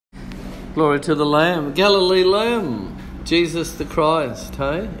Glory to the Lamb, Galilee Lamb, Jesus the Christ,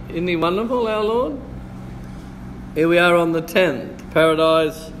 hey? Isn't he wonderful, our Lord? Here we are on the 10th,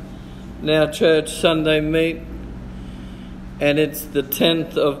 Paradise Now Church Sunday meet, and it's the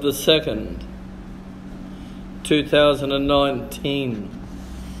 10th of the 2nd, 2019.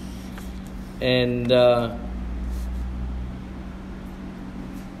 And on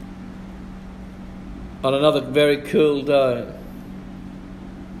another very cool day.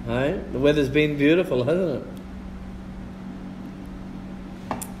 Hey? The weather's been beautiful, hasn't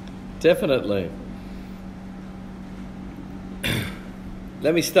it? Definitely.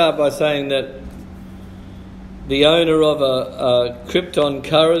 Let me start by saying that the owner of a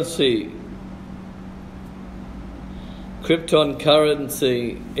cryptocurrency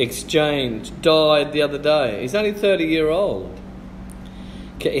exchange died the other day. He's only 30-year-old.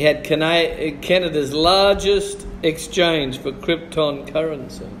 He had Canada's largest exchange for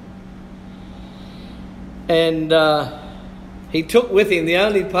cryptocurrency. And he took with him the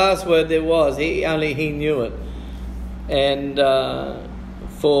only password there was. Only he knew it. And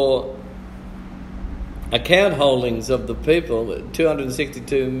for account holdings of the people,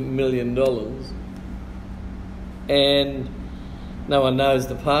 $262 million. And no one knows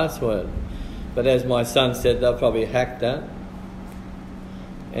the password. But as my son said, they'll probably hack that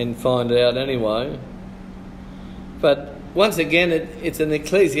and find it out anyway. But once again, it's an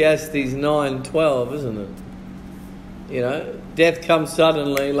Ecclesiastes 9:12, isn't it? You know, death comes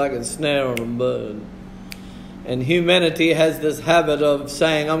suddenly like a snare on a bird. And humanity has this habit of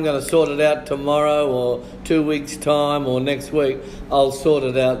saying, I'm going to sort it out tomorrow or 2 weeks' time or next week. I'll sort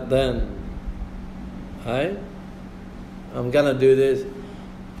it out then. Hey? I'm going to do this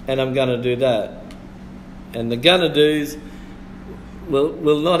and I'm going to do that. And the gonna do's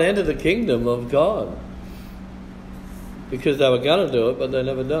will not enter the kingdom of God. Because they were going to do it, but they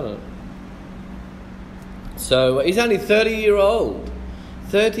never done it. So he's only 30-year-old.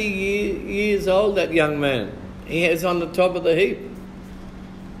 30 years old, that young man. He is on the top of the heap.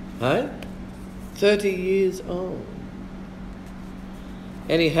 Hey? 30 years old.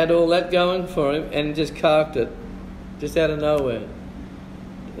 And he had all that going for him and just carked it. Just out of nowhere.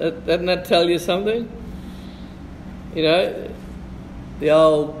 Doesn't that tell you something? You know, the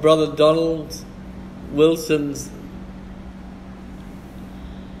old Brother Donald Wilson's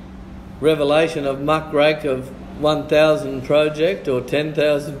revelation of muckrake of 1,000 project or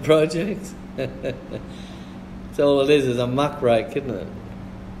 10,000 projects. So all it is a muckrake, isn't it?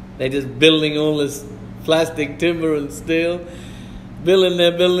 They're just building all this plastic, timber and steel, building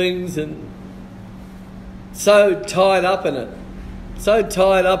their buildings, and so tied up in it, so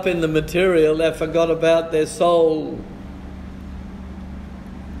tied up in the material, they forgot about their soul.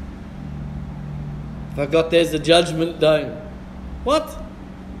 Forgot there's a judgment day. What?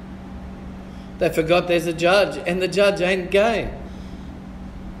 They forgot there's a judge, and the judge ain't gay.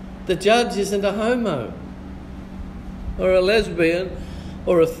 The judge isn't a homo, or a lesbian,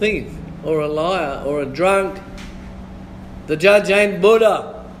 or a thief, or a liar, or a drunk. The judge ain't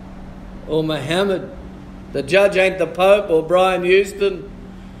Buddha, or Muhammad. The judge ain't the Pope, or Brian Houston.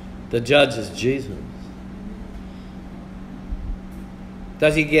 The judge is Jesus.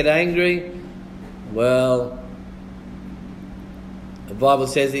 Does he get angry? Well, the Bible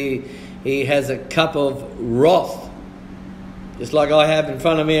says he has a cup of wrath, just like I have in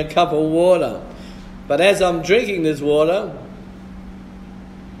front of me a cup of water. But as I'm drinking this water,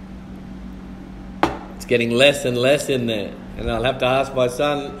 it's getting less and less in there. And I'll have to ask my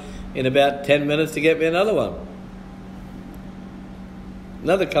son in about 10 minutes to get me another one.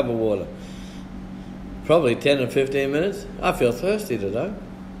 Another cup of water. Probably 10 or 15 minutes. I feel thirsty today.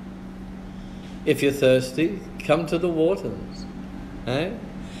 If you're thirsty, come to the waters. Eh?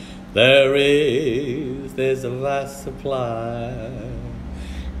 There's a vast supply.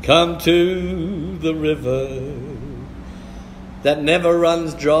 Come to the river that never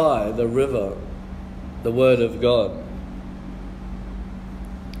runs dry, the river, the Word of God.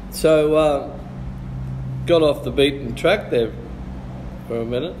 So, got off the beaten track there for a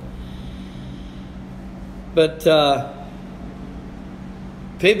minute. But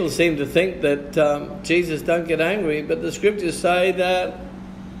people seem to think that Jesus don't get angry, but the scriptures say that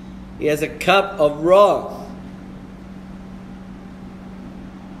he has a cup of wrath.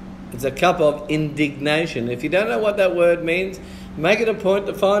 It's a cup of indignation. If you don't know what that word means, make it a point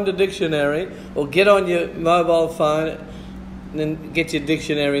to find a dictionary or get on your mobile phone and then get your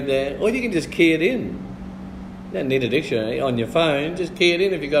dictionary there. Or you can just key it in. You don't need a dictionary on your phone. Just key it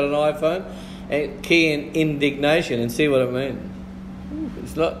in if you've got an iPhone and key in indignation and see what it means.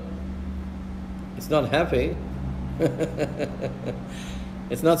 It's not happy.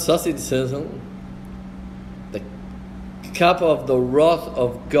 It's not sausage sizzle. The cup of the wrath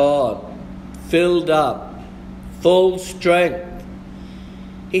of God, filled up, full strength.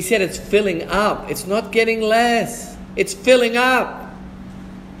 He said it's filling up. It's not getting less. It's filling up.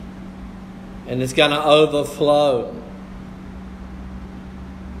 And it's going to overflow.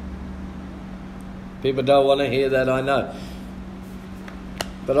 People don't want to hear that, I know.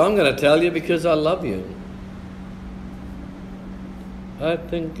 But I'm going to tell you because I love you. I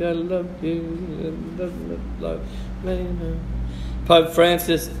think I love you. Love me. Pope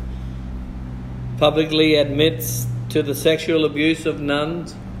Francis publicly admits to the sexual abuse of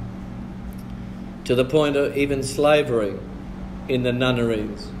nuns, to the point of even slavery in the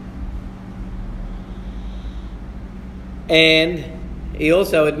nunneries. And he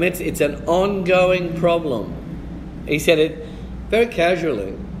also admits it's an ongoing problem. He said it very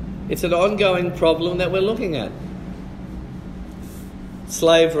casually. It's an ongoing problem that we're looking at.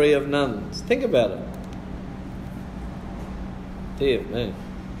 Slavery of nuns. Think about it. Dear me.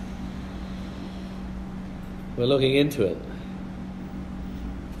 We're looking into it.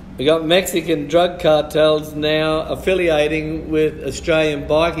 We got Mexican drug cartels now affiliating with Australian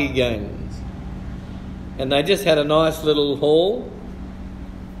bikie gangs. And they just had a nice little haul.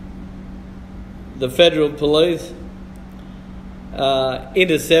 The federal police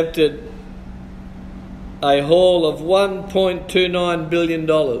intercepted a haul of $1.29 billion.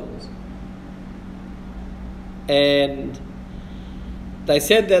 And they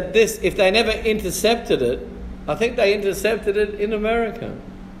said that this, if they never intercepted it, I think they intercepted it in America.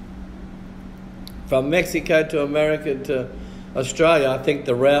 From Mexico to America to Australia, I think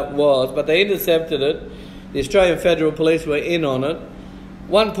the route was. But they intercepted it. The Australian Federal Police were in on it.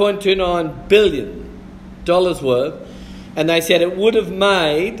 $1.29 billion worth. And they said it would have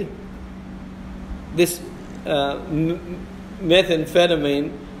made this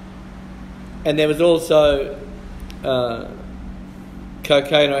methamphetamine, and there was also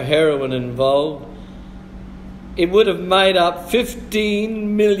cocaine or heroin involved. It would have made up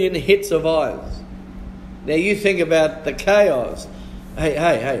 15 million hits of eyes. Now you think about the chaos.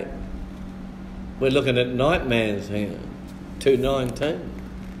 Hey. We're looking at nightmares here. 219.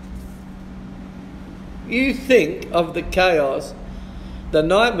 You think of the chaos, the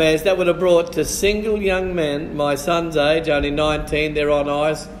nightmares that would have brought to single young men, my son's age, only 19, they're on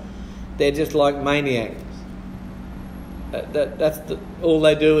ice, they're just like maniacs. All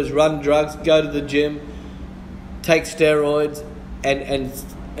they do is run drugs, go to the gym, take steroids,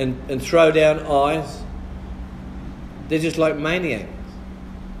 and throw down ice. They're just like maniacs.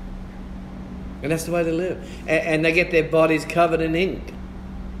 And that's the way they live. And they get their bodies covered in ink.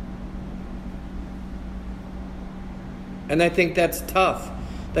 And they think that's tough.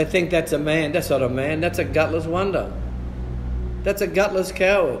 They think that's a man. That's not a man. That's a gutless wonder. That's a gutless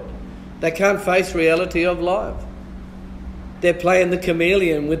coward. They can't face reality of life. They're playing the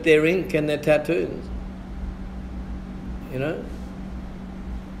chameleon with their ink and their tattoos. You know?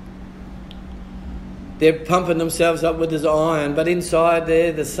 They're pumping themselves up with this iron, but inside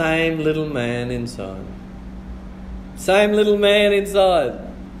they're the same little man inside. Same little man inside.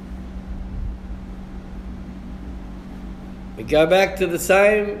 We go back to the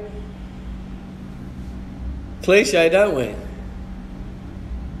same cliche, don't we?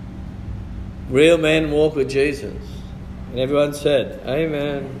 Real men walk with Jesus. And everyone said,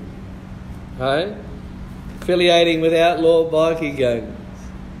 amen. Hey? Affiliating with outlaw bikie gangs.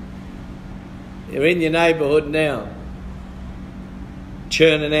 They're in your neighbourhood now.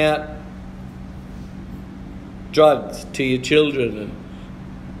 Churning out drugs to your children and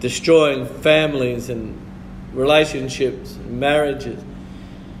destroying families and relationships and marriages.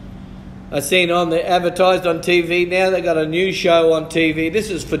 I've seen advertised on TV now, they've got a new show on TV. This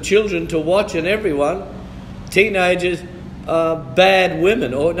is for children to watch and everyone. Teenagers are bad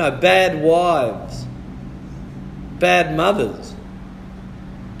women, or no, bad wives, bad mothers,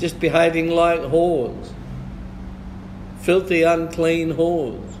 just behaving like whores, filthy, unclean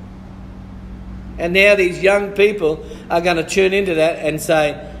whores. And now these young people are going to tune into that and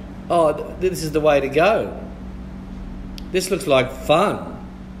say, oh, this is the way to go. This looks like fun.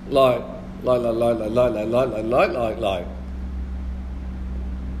 Like.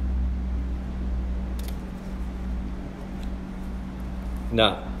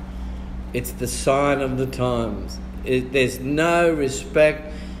 No. It's the sign of the times. There's no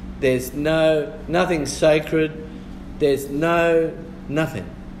respect. There's nothing sacred. There's nothing.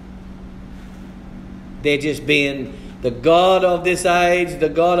 They're just being, the God of this age, the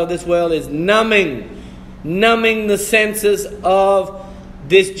God of this world is numbing the senses of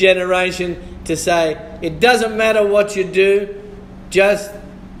this generation to say, it doesn't matter what you do, just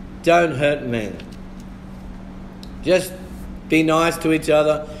don't hurt men. Just be nice to each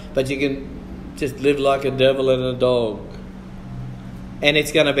other, but you can just live like a devil and a dog. And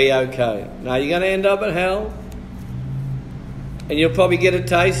it's going to be okay. No, you're going to end up in hell. And you'll probably get a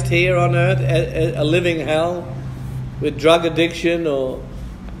taste here on earth, a living hell, with drug addiction or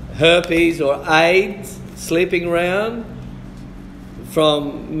herpes or AIDS, sleeping around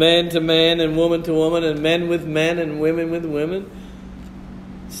from man to man and woman to woman and men with men and women with women.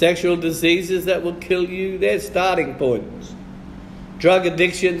 Sexual diseases that will kill you, they're starting points. Drug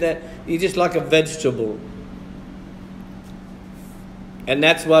addiction, that you're just like a vegetable. And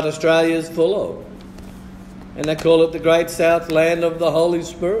that's what Australia is full of. And they call it the Great South Land of the Holy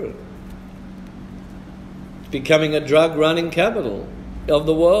Spirit. It's becoming a drug-running capital of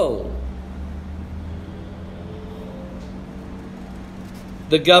the world.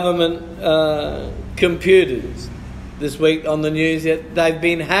 The government computers this week on the news, that they've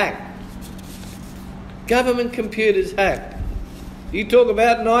been hacked. Government computers hacked. You talk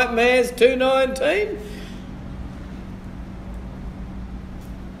about nightmares, 219.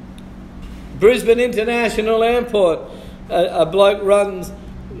 Brisbane International Airport, a bloke runs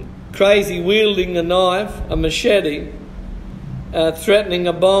crazy, wielding a knife, a machete, threatening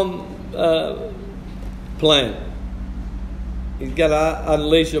a bomb plant. He's going to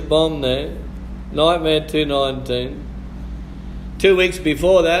unleash a bomb there. Nightmare 219. 2 weeks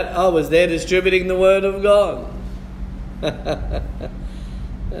before that, I was there distributing the Word of God.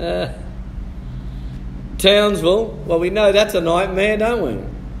 Townsville, well, we know that's a nightmare, don't we?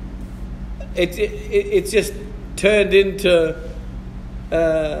 It's just turned into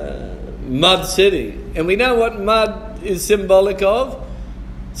Mud City. And we know what mud is symbolic of.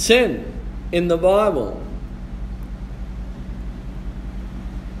 Sin in the Bible.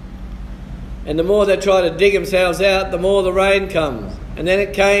 And the more they try to dig themselves out, the more the rain comes. And then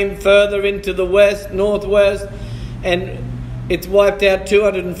it came further into the west, northwest, and it's wiped out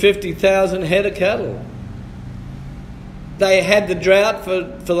 250,000 head of cattle. They had the drought for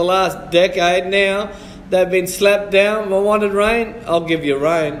the last decade now. They've been slapped down. I wanted rain, I'll give you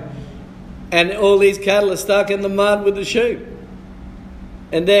rain. And all these cattle are stuck in the mud with the sheep.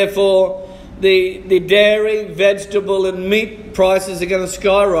 And therefore, the dairy, vegetable and meat prices are going to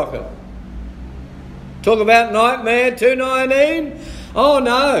skyrocket. Talk about nightmare 219. Oh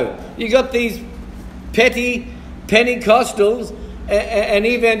no, you got these petty Pentecostals and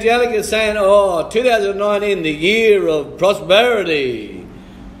evangelicals saying, oh, 2019, the year of prosperity,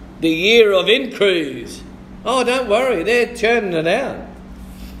 the year of increase. Oh, don't worry, they're churning it out.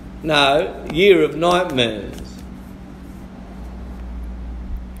 No, year of nightmares.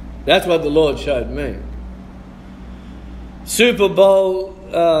 That's what the Lord showed me. Super Bowl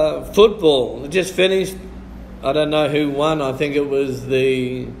football just finished. I don't know who won. I think it was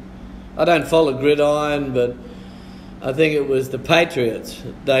I don't follow gridiron, but I think it was the Patriots.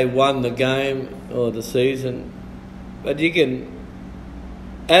 They won the game or the season. But you can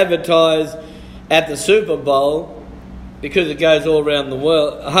advertise at the Super Bowl, because it goes all around the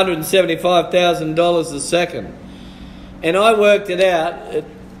world, $175,000 a second. And I worked it out at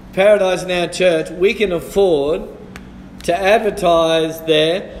Paradise Now Church. We can afford to advertise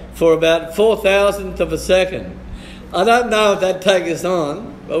there for about 4,000th of a second. I don't know if that'd take us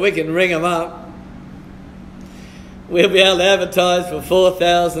on, but we can ring them up. We'll be able to advertise for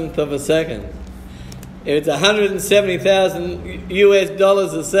 4,000th of a second. If it's 170,000 US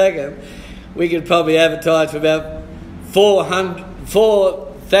dollars a second, we could probably advertise for about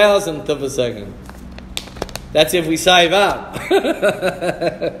 4,000th of a second. That's if we save up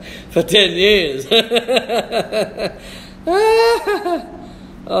for 10 years.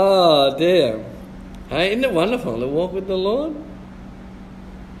 Oh dear. Hey, isn't it wonderful to walk with the Lord?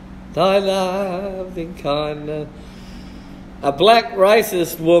 Thy loving kindness. A black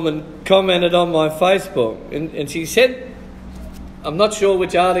racist woman commented on my Facebook, and she said, I'm not sure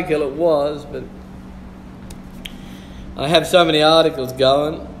which article it was, but I have so many articles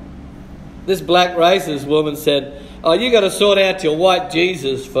going. This black racist woman said, oh, you got to sort out your white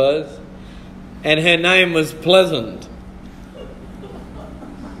Jesus first. And her name was Pleasant.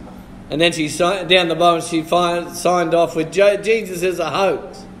 And then she signed, down the bottom, she signed off with, Jesus is a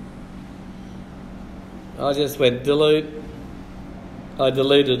hoax. I just went, delete. I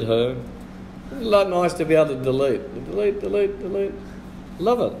deleted her. It's a lot nice to be able to delete. Delete.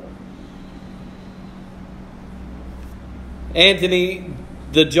 Love it. Anthony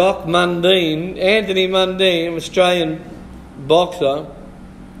Mundine, Australian boxer,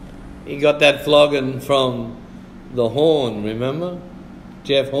 he got that flogging from the Horn, remember?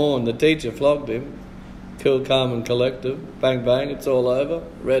 Jeff Horn, the teacher, flogged him. Cool, calm and collective. Bang, bang, it's all over.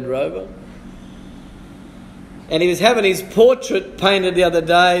 Red Rover. And he was having his portrait painted the other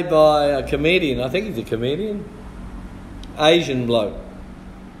day by a comedian. I think he's a comedian. Asian bloke.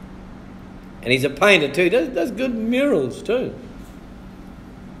 And he's a painter too. He does good murals too.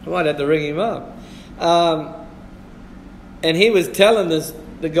 I might have to ring him up. And he was telling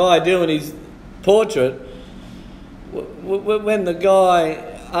the guy doing his portrait, when the guy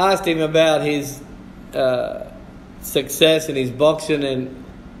asked him about his success in his boxing and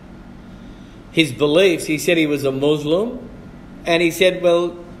his beliefs, he said he was a Muslim. And he said,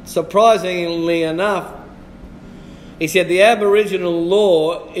 well, surprisingly enough, he said the Aboriginal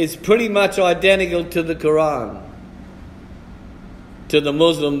law is pretty much identical to the Quran, to the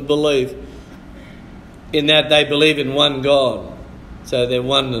Muslim belief, in that they believe in one God. So they're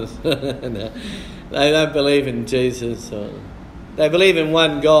oneness. They don't believe in Jesus. They believe in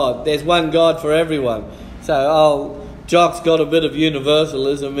one God. There's one God for everyone. So Jock's got a bit of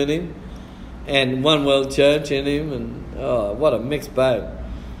universalism in him and one world church in him, and what a mixed bag.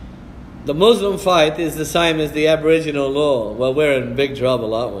 The Muslim faith is the same as the Aboriginal law. Well, we're in big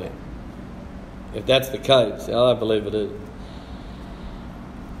trouble, aren't we? If that's the case. I believe it is.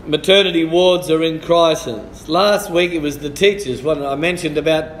 Maternity wards are in crisis. Last week it was the teachers. What I mentioned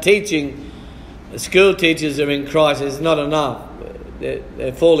about teaching, school teachers are in crisis. Not enough.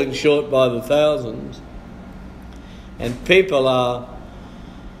 They're falling short by the thousands. And people are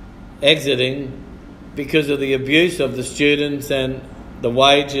exiting because of the abuse of the students, and the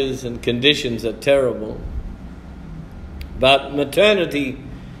wages and conditions are terrible. But maternity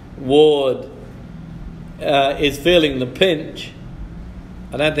ward is feeling the pinch.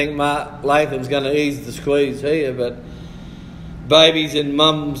 I don't think Mark Latham's going to ease the squeeze here, but babies and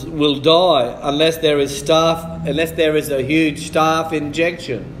mums will die unless there is a huge staff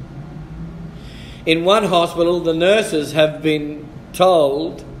injection. In one hospital, the nurses have been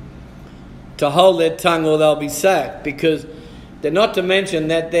told to hold their tongue or they'll be sacked, because they're not to mention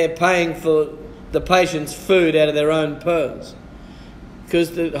that they're paying for the patient's food out of their own purse,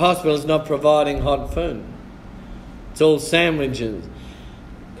 because the hospital's not providing hot food. It's all sandwiches.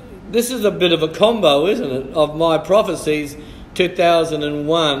 This is a bit of a combo, isn't it, of my prophecies.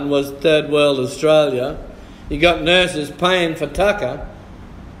 2001 was Third World Australia. You got nurses paying for tucker,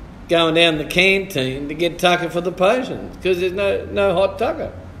 going down the canteen to get tucker for the patients, because there's no hot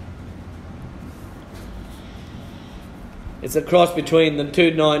tucker. It's a cross between the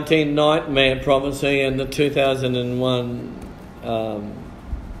 2019 nightmare prophecy and the 2001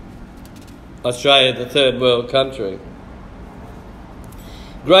 Australia, the third world country.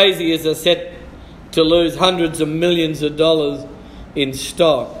 Graziers are set to lose hundreds of millions of dollars in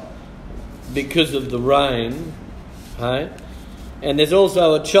stock because of the rain. Hey? And there's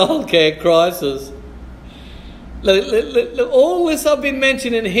also a childcare crisis. Look, all this I've been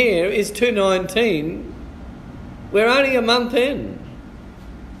mentioning here is 2019. We're only a month in.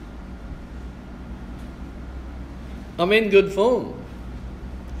 I'm in good form.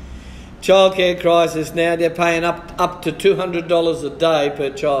 Childcare crisis now, they're paying up to $200 a day per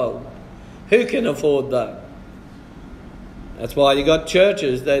child. Who can afford that? That's why you got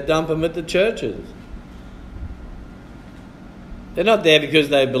churches, they dump them at the churches. They're not there because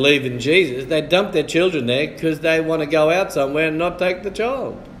they believe in Jesus. They dump their children there because they want to go out somewhere and not take the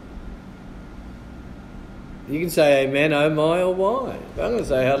child. You can say amen, oh my, or why. I'm going to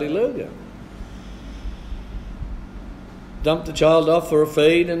say hallelujah. Dump the child off for a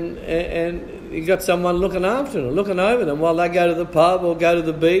feed, and you got someone looking after them, looking over them while they go to the pub or go to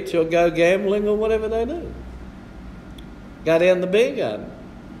the beach or go gambling or whatever they do. Go down the beer garden.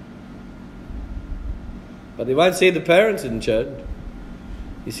 But they won't see the parents in church.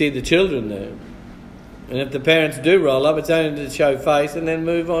 You see the children there. And if the parents do roll up, it's only to show face and then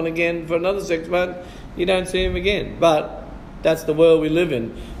move on again for another 6 months. You don't see them again. But that's the world we live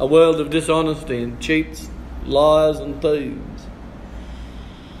in. A world of dishonesty and cheats, liars and thieves.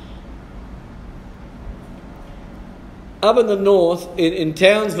 Up in the north, in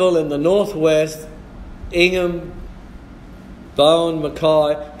Townsville in the northwest, Ingham, Bowen,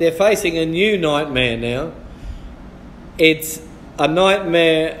 Mackay, they're facing a new nightmare now. It's a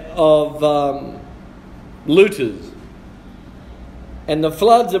nightmare of looters. And the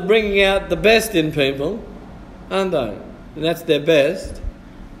floods are bringing out the best in people, aren't they? And that's their best.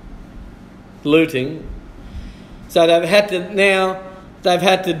 Looting. So they've had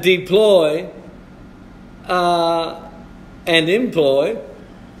to deploy and employ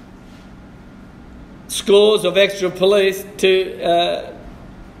scores of extra police to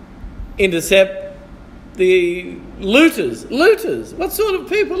intercept the looters. Looters. What sort of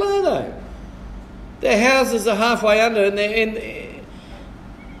people are they? Their houses are halfway under, and they're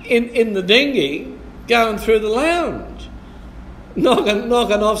in the dinghy going through the lounge, knocking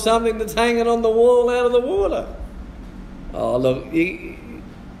off something that's hanging on the wall out of the water. Oh, look, you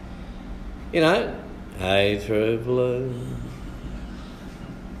know, hey, true blue,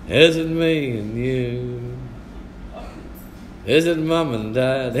 is it me and you? Is it mum and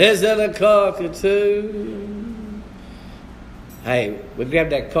dad? Is it a cockatoo? Hey, we grab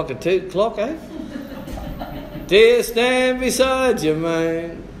that cockatoo clock, eh? Dear, stand beside you,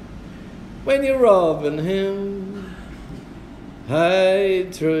 man, when you're robbing him. Hey,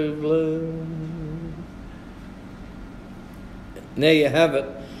 true blue. There you have it.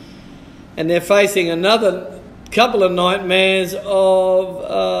 And they're facing another couple of nightmares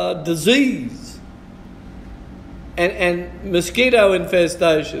of disease and mosquito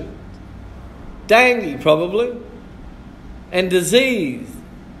infestation. Dengue, probably. And disease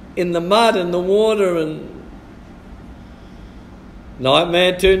in the mud and the water. And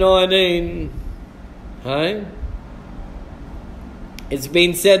Nightmare 219. Hey? It's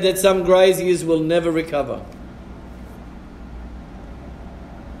been said that some graziers will never recover.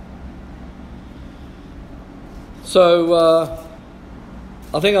 So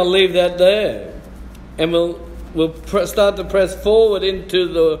I think I'll leave that there, and we'll start to press forward into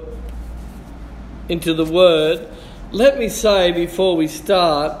the Word. Let me say before we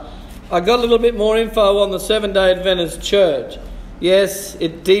start, I got a little bit more info on the Seventh-day Adventist Church. Yes,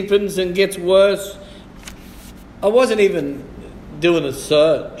 it deepens and gets worse. I wasn't even doing a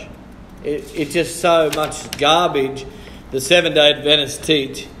search. It's just so much garbage the Seventh-day Adventists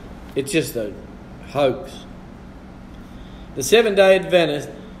teach. It's just a hoax. The Seventh-day Adventist,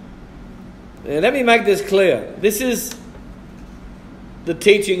 let me make this clear. This is the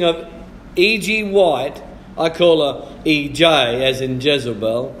teaching of E.G.WHITE. I call her E.J. as in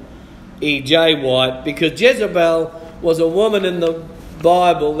Jezebel. E.G.WHITE, because Jezebel was a woman in the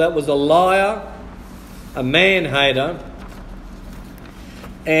Bible that was a liar, a man-hater,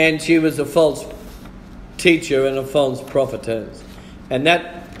 and she was a false teacher and a false prophetess. And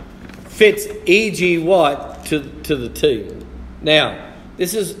that fits E.G.WHITE to the T. Now,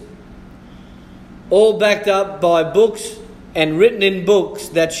 this is all backed up by books and written in books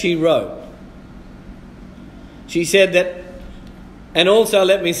that she wrote. She said that, and also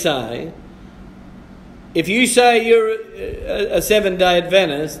let me say, if you say you're a Seventh-day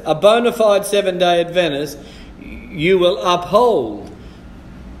Adventist, a bona fide Seventh-day Adventist, you will uphold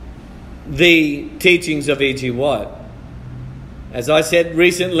the teachings of E.G. White. As I said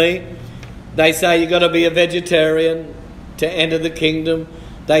recently, they say you've got to be a vegetarian to enter the kingdom.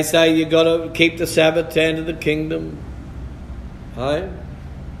 They say you've got to keep the Sabbath to enter the kingdom. Right?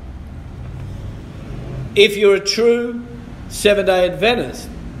 If you're a true Seventh-day Adventist,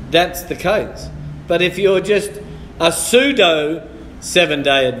 that's the case. But if you're just a pseudo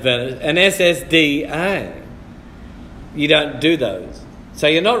Seventh-day Adventist, an SSDA, you don't do those. So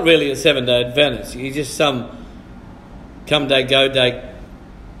you're not really a Seventh-day Adventist. You're just some come day, go day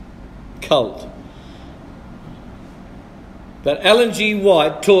cult. But Ellen G.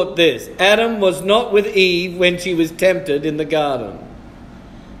 White taught this. Adam was not with Eve when she was tempted in the garden.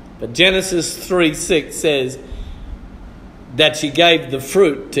 But Genesis 3:6 says that she gave the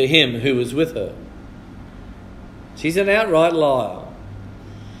fruit to him who was with her. She's an outright liar.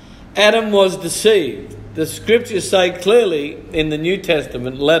 Adam was deceived. The scriptures say clearly in the New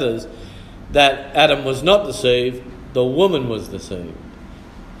Testament letters that Adam was not deceived, the woman was deceived.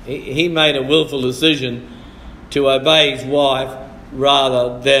 He made a willful decision to obey his wife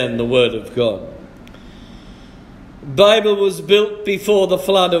rather than the word of God. Babel was built before the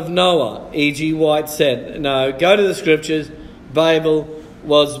flood of Noah. E.G. White said, no, go to the scriptures. Babel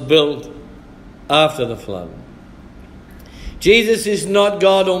was built after the flood. Jesus is not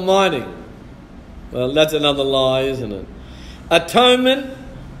God Almighty. Well, that's another lie, isn't it? Atonement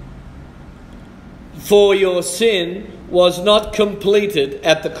for your sin was not completed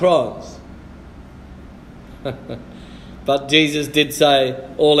at the cross. But Jesus did say,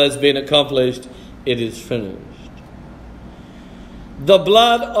 all has been accomplished, it is finished. The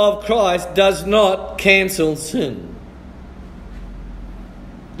blood of Christ does not cancel sin.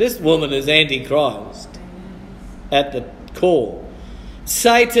 This woman is Antichrist at the core.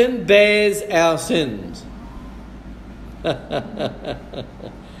 Satan bears our sins.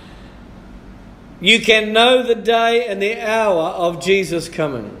 You can know the day and the hour of Jesus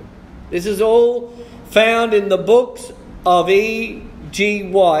coming. This is all found in the books of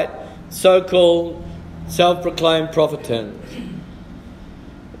E.G. White, so-called self-proclaimed prophetess.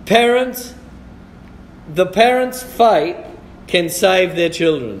 The parents' fate can save their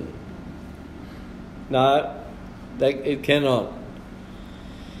children. No, it cannot.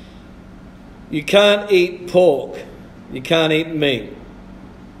 You can't eat pork. You can't eat meat.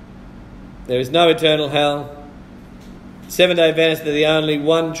 There is no eternal hell. Seventh-day Adventists are the only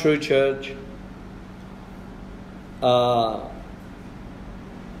one true church.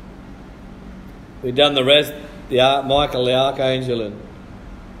 We've done the rest, Michael the Archangel and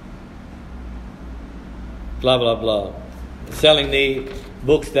blah, blah, blah. Selling the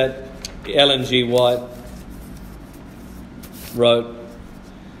books that E.G.WHITE wrote.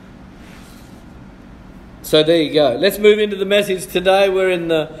 So there you go. Let's move into the message today. We're in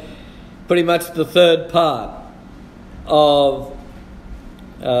pretty much the third part of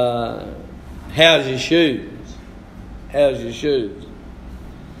how's your shoes? How's your shoes?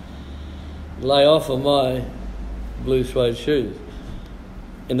 Lay off of my blue suede shoes.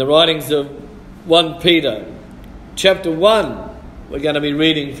 In the writings of 1 Peter, chapter 1, we're going to be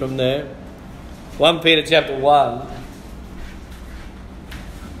reading from there. 1 Peter chapter 1.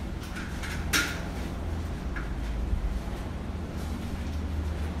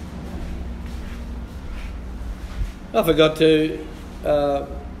 I forgot to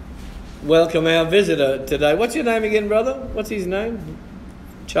welcome our visitor today. What's your name again, brother? What's his name?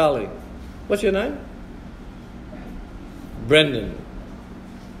 Charlie. What's your name? Brendan.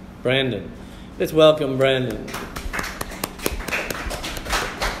 Brandon. Let's welcome Brandon.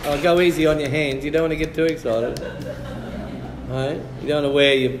 Oh, go easy on your hands. You don't want to get too excited. Right? You don't want to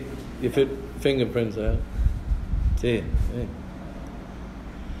wear your fingerprints out. See.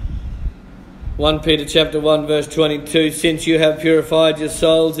 1 Peter chapter 1 verse 22, since you have purified your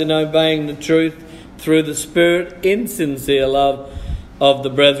souls in obeying the truth through the Spirit in sincere love of the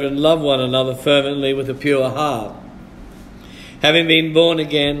brethren, love one another fervently with a pure heart. Having been born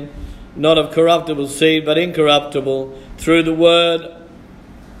again, not of corruptible seed, but incorruptible, through the word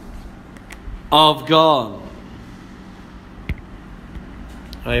of God.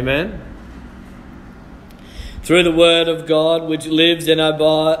 Amen. Through the word of God, which lives and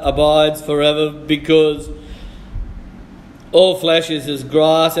abides forever, because all flesh is as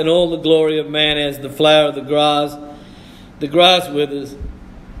grass, and all the glory of man as the flower of the grass. The grass withers,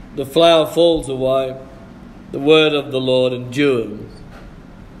 the flower falls away, the word of the Lord endures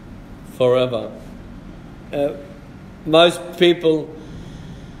forever. Most people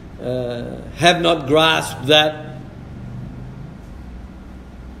have not grasped that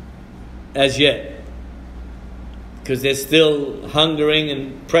as yet, because they're still hungering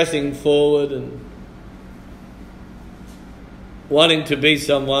and pressing forward and wanting to be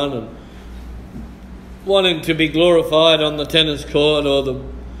someone and wanting to be glorified on the tennis court or the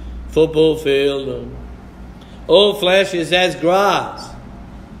football field. All flesh is as grass,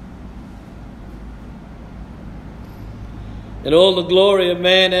 and all the glory of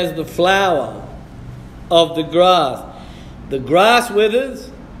man as the flower of the grass. The grass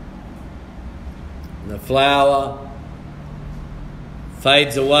withers, and the flower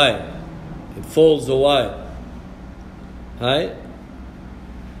fades away. It falls away. Hey?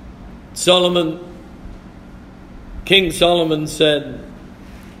 King Solomon said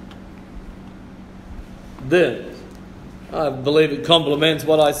this. I believe it complements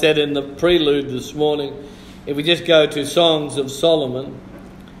what I said in the prelude this morning. If we just go to Songs of Solomon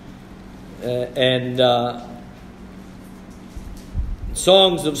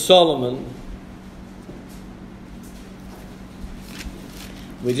Songs of Solomon,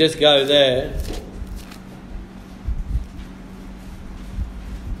 we just go there.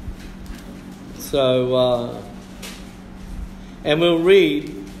 So, and we'll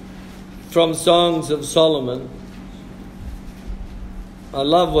read from Songs of Solomon. I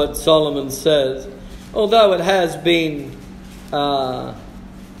love what Solomon says. Although it has been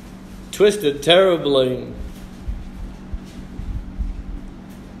twisted terribly,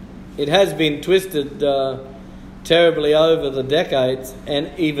 it has been twisted terribly over the decades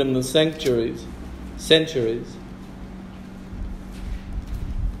and even the centuries.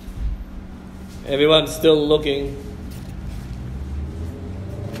 Everyone's still looking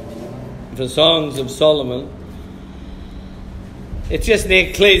for Songs of Solomon. It's just in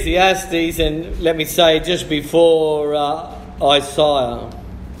Ecclesiastes, and let me say just before Isaiah.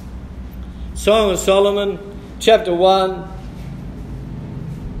 Song of Solomon, chapter 1.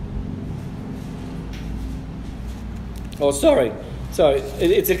 Oh, sorry.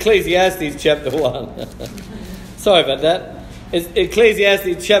 It's Ecclesiastes chapter 1. Sorry about that. It's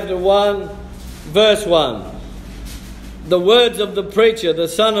Ecclesiastes chapter 1, verse 1. The words of the preacher, the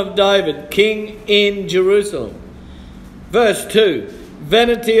son of David, king in Jerusalem. Verse 2.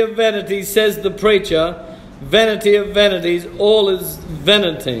 Vanity of vanities, says the preacher. Vanity of vanities, all is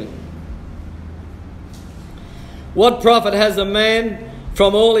vanity. What profit has a man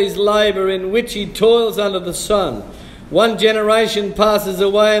from all his labour in which he toils under the sun? One generation passes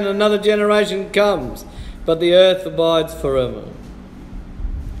away and another generation comes, but the earth abides forever.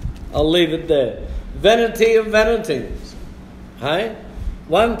 I'll leave it there. Vanity of vanities. Hey?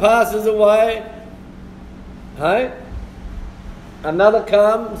 One passes away. Hey? Another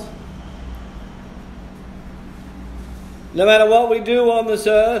comes. No matter what we do on this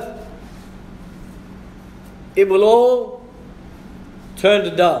earth, it will all turn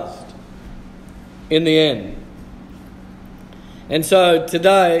to dust in the end. And so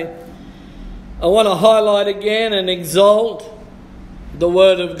today, I want to highlight again and exalt the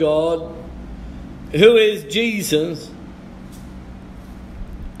Word of God, who is Jesus.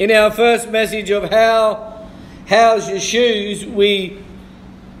 In our first message of how's your shoes, we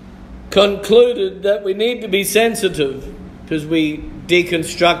concluded that we need to be sensitive because we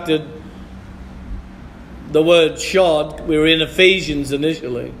deconstructed the word shod. We were in Ephesians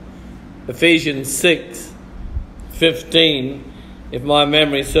initially. Ephesians 6:15, if my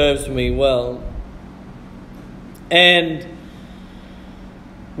memory serves me well. And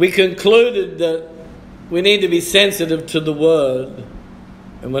we concluded that we need to be sensitive to the Word,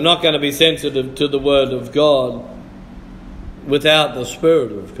 and we're not going to be sensitive to the Word of God without the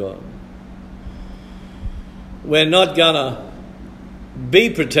Spirit of God. We're not going to be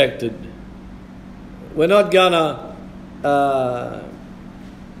protected. We're not going to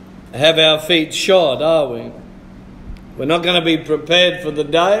have our feet shod, are we? We're not going to be prepared for the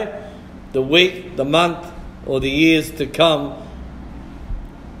day, the week, the month, or the years to come,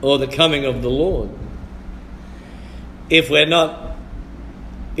 or the coming of the Lord, if we're not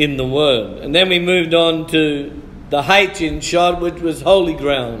in the Word. And then we moved on to the H in shod, which was holy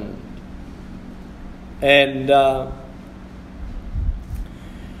ground. And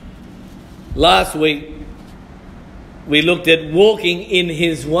last week we looked at walking in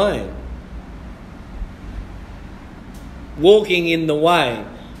His way. Walking in the way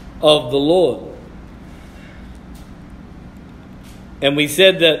of the Lord. And we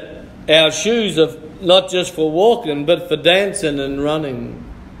said that our shoes are not just for walking, but for dancing and running,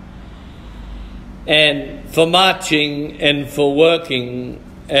 and for marching and for working,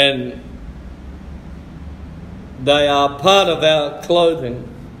 and they are part of our clothing.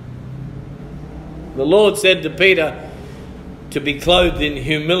 The Lord said to Peter to be clothed in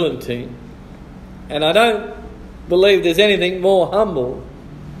humility, and I don't believe there's anything more humble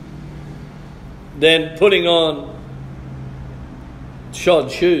than putting on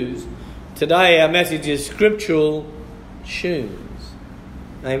shod shoes. Today our message is scriptural shoes.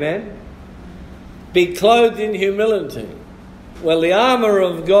 Amen? Be clothed in humility. Well, the armour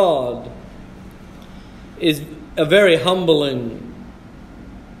of God is a very humbling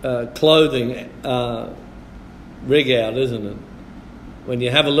clothing rig out, isn't it? When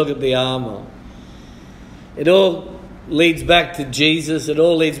you have a look at the armour. It all leads back to Jesus. It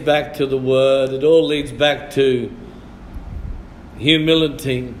all leads back to the Word. It all leads back to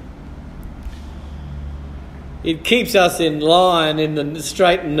humility. It keeps us in line in the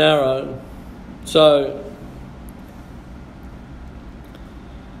straight and narrow. So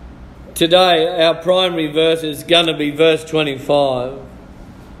today our primary verse is going to be verse 25.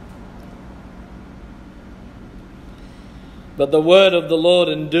 But the word of the Lord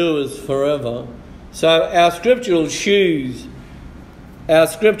endures forever. So our scriptural shoes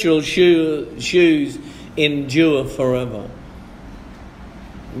endure forever.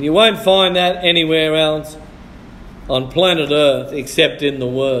 You won't find that anywhere else on planet Earth except in the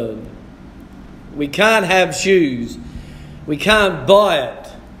Word. We can't have shoes. We can't buy it.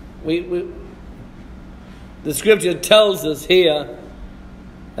 The Scripture tells us here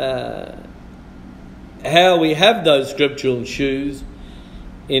how we have those scriptural shoes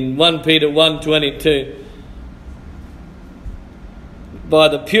in 1 Peter 1:22. By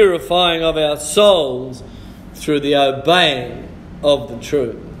the purifying of our souls through the obeying of the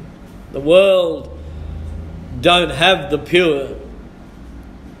truth. The world don't have the pure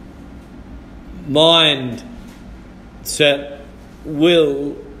mind set,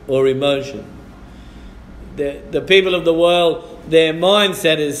 will or emotion. The people of the world, their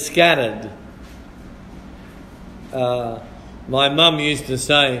mindset is scattered. My mum used to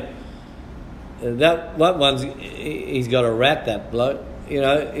say, he's got a rat, that bloke. You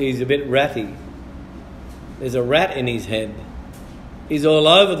know, he's a bit ratty. There's a rat in his head. He's all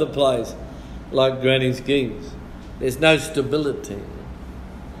over the place like Granny's geese. There's no stability.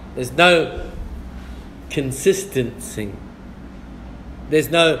 There's no consistency. There's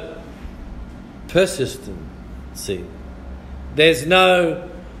no persistency. There's no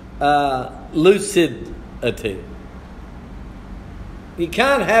lucidity. You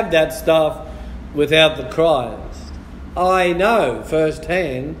can't have that stuff without the Christ. I know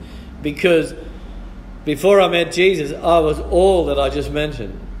firsthand, because before I met Jesus, I was all that I just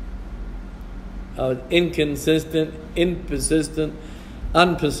mentioned. I was inconsistent, impersistent,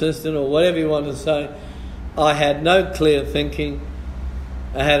 unpersistent, or whatever you want to say. I had no clear thinking.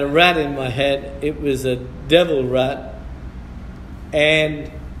 I had a rat in my head. It was a devil rat.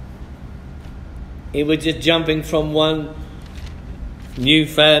 And it was just jumping from one new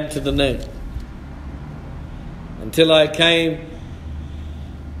fad to the next. Until I came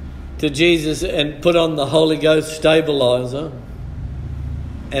to Jesus and put on the Holy Ghost stabilizer.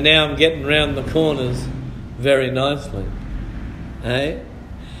 And now I'm getting round the corners very nicely. Eh?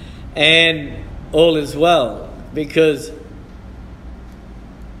 And all is well, because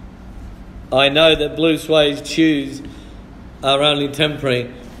I know that blue suede shoes are only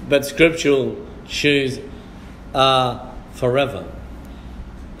temporary, but scriptural shoes are forever.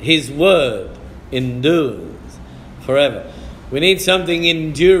 His word endures forever. We need something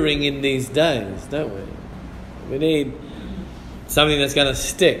enduring in these days, don't we? We need something that's going to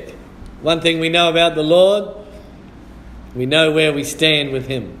stick. One thing we know about the Lord, we know where we stand with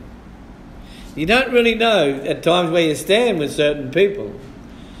Him. You don't really know at times where you stand with certain people,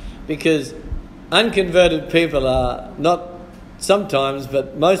 because unconverted people are not sometimes,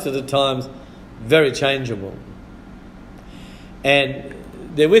 but most of the times, very changeable. And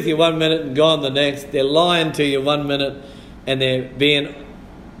they're with you one minute and gone the next. They're lying to you one minute and they're being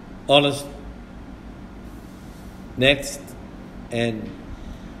honest next, and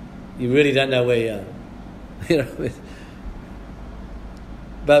you really don't know where you are. You know.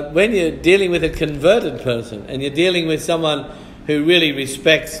 But when you're dealing with a converted person and you're dealing with someone who really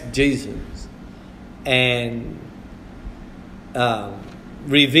respects Jesus and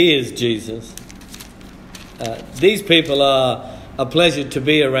reveres Jesus, these people are a pleasure to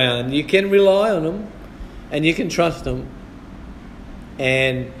be around. You can rely on them and you can trust them,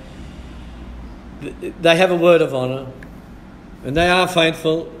 and they have a word of honour, and they are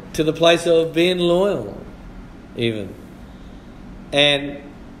faithful to the place of being loyal even. And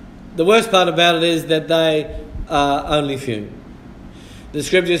the worst part about it is that they are only few. The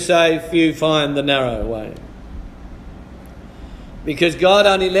scriptures say few find the narrow way, because God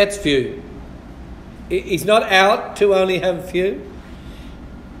only lets few. He's not out to only have few,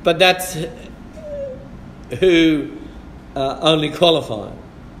 but that's who only qualify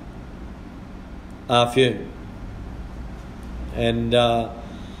are few. And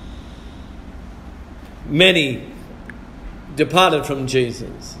many departed from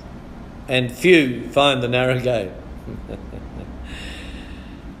Jesus, and few find the narrow gate.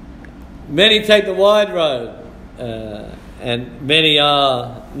 Many take the wide road, and many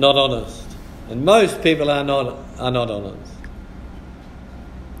are not honest. And most people are not honest.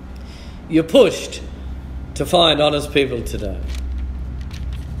 You're pushed to find honest people today.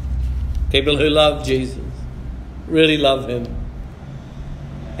 People who love Jesus, really love Him,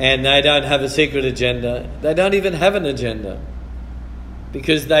 and they don't have a secret agenda. They don't even have an agenda,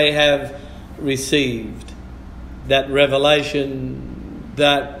 because they have received that revelation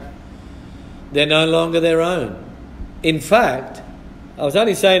that they're no longer their own. In fact, I was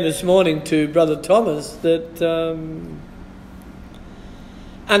only saying this morning to Brother Thomas that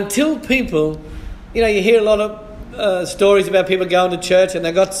until people, you know, you hear a lot of stories about people going to church and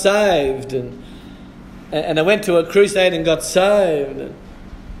they got saved, and they went to a crusade and got saved.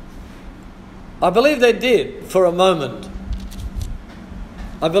 I believe they did for a moment.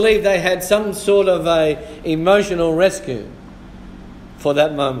 I believe they had some sort of a emotional rescue for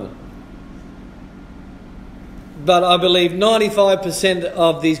that moment. But I believe 95%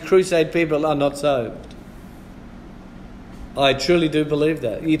 of these crusade people are not saved. I truly do believe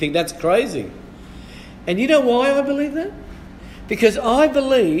that. You think that's crazy. And you know why I believe that? Because I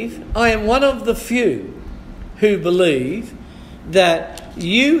believe I am one of the few who believe that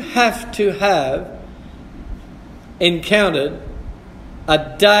you have to have encountered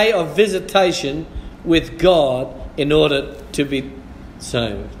a day of visitation with God in order to be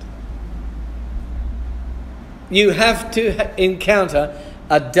saved. You have to encounter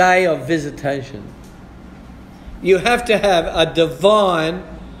a day of visitation. You have to have a divine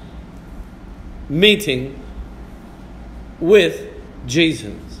meeting with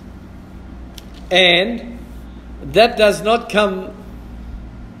Jesus. And that does not come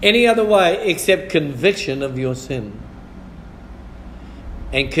any other way except conviction of your sin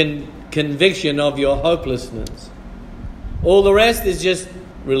and conviction of your hopelessness. All the rest is just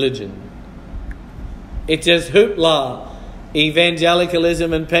religion. It's just hoopla,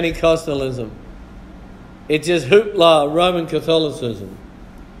 evangelicalism and Pentecostalism. It's just hoopla, Roman Catholicism,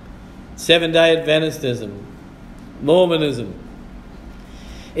 Seventh-day Adventism, Mormonism.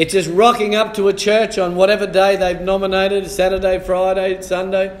 It's just rocking up to a church on whatever day they've nominated, Saturday, Friday,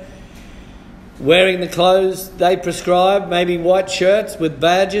 Sunday, wearing the clothes they prescribe, maybe white shirts with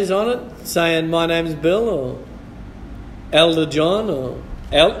badges on it, saying, "My name's Bill," or Elder John, or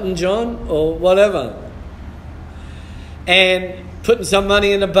Elton John, or whatever. And putting some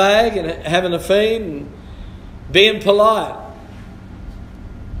money in a bag and having a feed and being polite.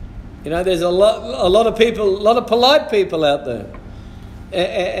 You know, there's a lot of people, a lot of polite people out there,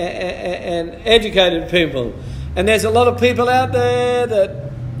 and educated people. And there's a lot of people out there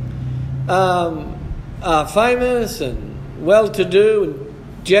that are famous and well-to-do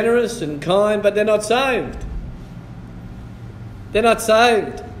and generous and kind, but they're not saved. They're not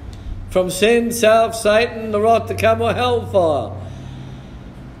saved from sin, self, Satan, the wrath to come, or hellfire.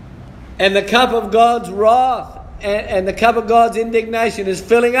 And the cup of God's wrath and the cup of God's indignation is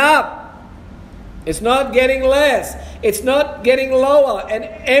filling up. It's not getting less. It's not getting lower and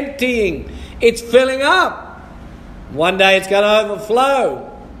emptying. It's filling up. One day it's going to overflow.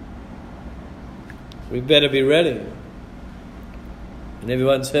 We better be ready. And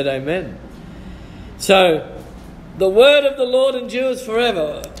everyone said amen. So, the word of the Lord endures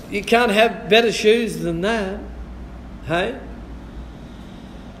forever. You can't have better shoes than that. Hey?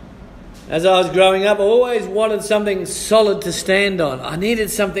 As I was growing up, I always wanted something solid to stand on. I needed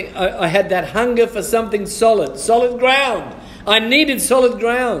something, I had that hunger for something solid. Solid ground. I needed solid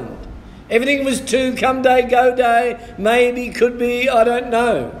ground. Everything was too come day, go day, maybe, could be, I don't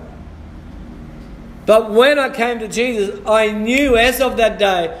know. But when I came to Jesus, I knew as of that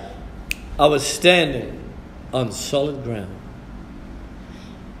day, I was standing on solid ground.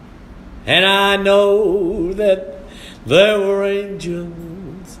 And I know that there were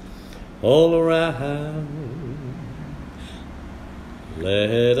angels all around.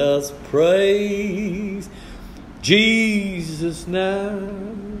 Let us praise Jesus now,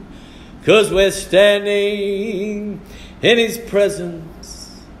 'cause we're standing in His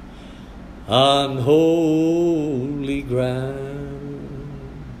presence on holy ground.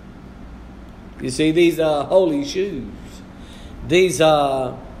 You see, these are holy shoes. These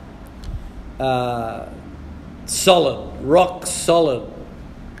are solid, rock solid,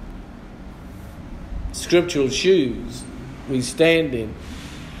 scriptural shoes we stand in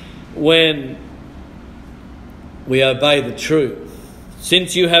when we obey the truth.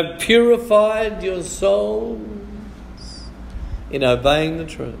 Since you have purified your souls in obeying the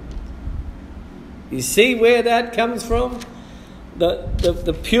truth. You see where that comes from?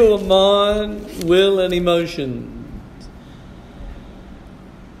 The pure mind, will and emotion.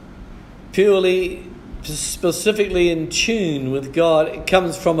 Purely, specifically in tune with God, it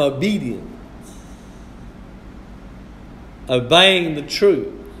comes from obedience. Obeying the truth.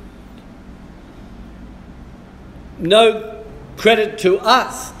 No credit to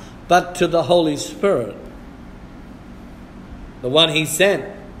us, but to the Holy Spirit. The one He sent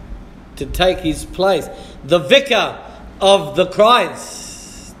to take His place. The vicar of the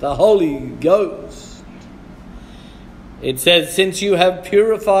Christ, the Holy Ghost. It says, since you have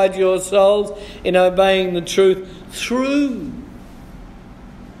purified your souls in obeying the truth through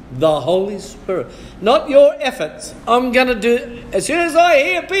the Holy Spirit. Not your efforts. I'm going to do... As soon as I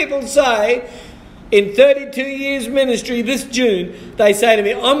hear people say, in 32 years ministry this June, they say to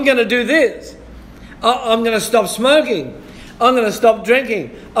me, I'm going to do this. I'm going to stop smoking. I'm going to stop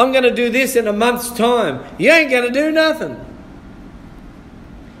drinking. I'm going to do this in a month's time. You ain't going to do nothing.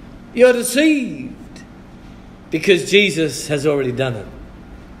 You're deceived. Because Jesus has already done it.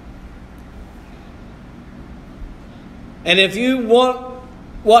 And if you want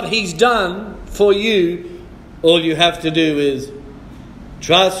what He's done for you, all you have to do is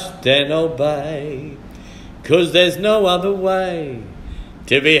trust and obey. 'Cause there's no other way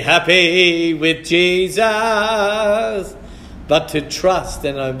to be happy with Jesus but to trust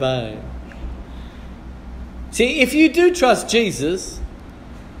and obey. See, if you do trust Jesus,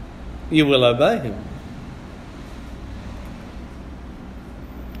 you will obey Him.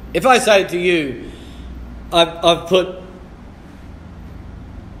 If I say to you, I've put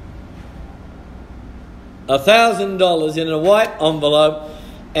 $1,000 in a white envelope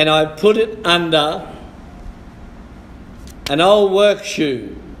and I put it under an old work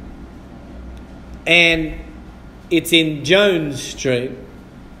shoe and it's in Jones Street,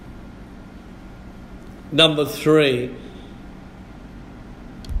 number 3,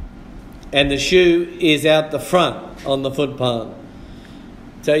 and the shoe is out the front on the footpath.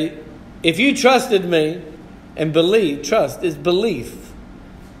 So if you trusted me and believe, trust is belief.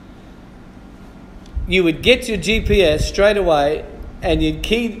 you would get your GPS straight away and you'd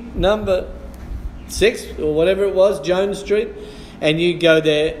key number 6 or whatever it was, Jones Street, and you'd go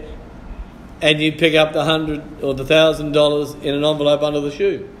there and you'd pick up the $100 or the $1,000 in an envelope under the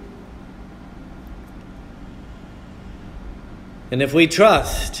shoe. And if we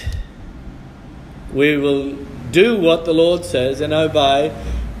trust, we will do what the Lord says and obey,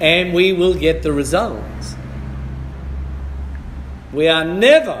 and we will get the results. We are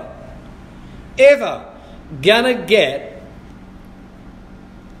never, ever gonna get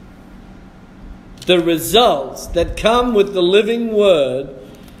the results that come with the living word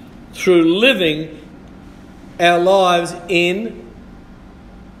through living our lives in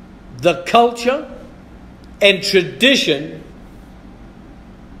the culture and tradition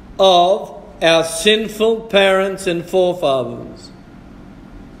of our sinful parents and forefathers.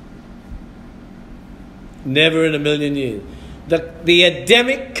 Never in a million years. The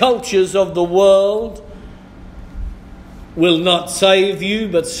Adamic cultures of the world will not save you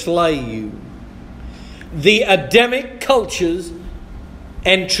but slay you. The Adamic cultures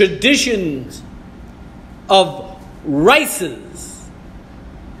and traditions of races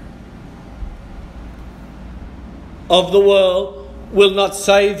of the world will not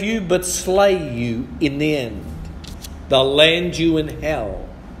save you but slay you in the end. They'll land you in hell,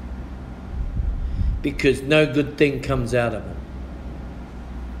 because no good thing comes out of it.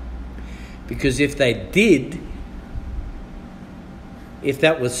 Because if they did, if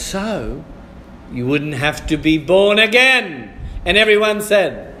that was so, you wouldn't have to be born again. And everyone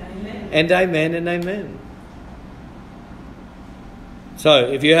said, amen. And amen and amen.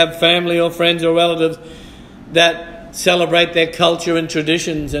 So if you have family or friends or relatives that celebrate their culture and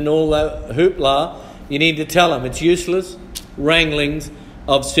traditions and all that hoopla, you need to tell them it's useless wranglings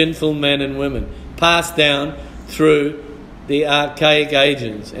of sinful men and women passed down through the archaic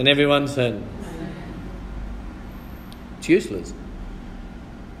ages. And everyone said, it's useless.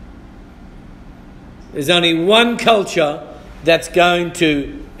 There's only one culture that's going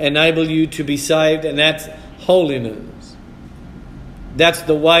to enable you to be saved, and that's holiness. That's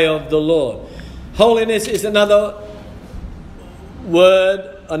the way of the Lord. Holiness is another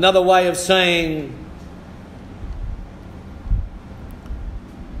word, another way of saying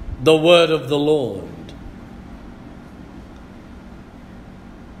the word of the Lord.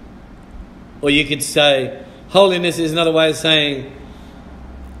 Or you could say holiness is another way of saying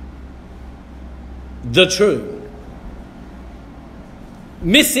the true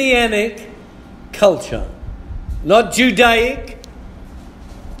Messianic culture. Not Judaic,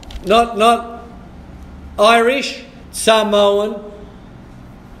 not Irish, Samoan,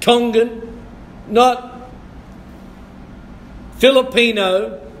 Tongan, not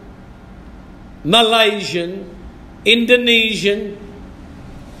Filipino, Malaysian, Indonesian,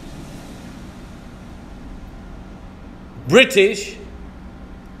 British,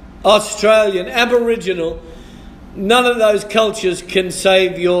 Australian, Aboriginal. None of those cultures can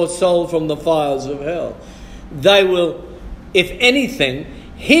save your soul from the fires of hell. They will, if anything,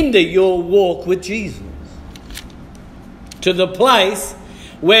 hinder your walk with Jesus to the place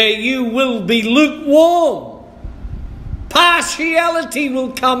where you will be lukewarm. Partiality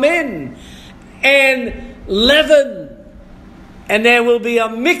will come in and leaven, and there will be a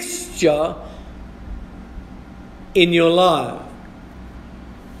mixture in your life.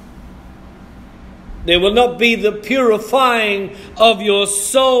 There will not be the purifying of your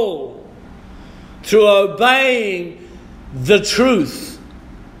soul through obeying the truth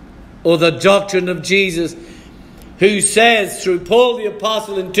or the doctrine of Jesus, who says through Paul the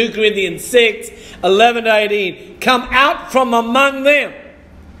Apostle in 2 Corinthians 6, 11 to 18, come out from among them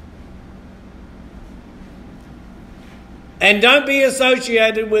and don't be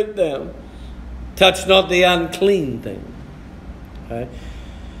associated with them. Touch not the unclean thing. Okay?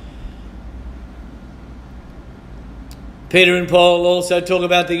 Peter and Paul also talk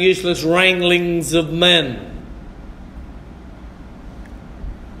about the useless wranglings of men.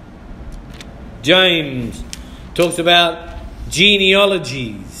 James talks about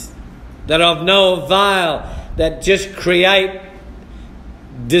genealogies that are of no avail, that just create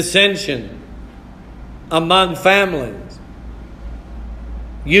dissension among families.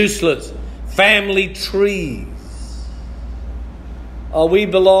 Useless family trees. Oh, we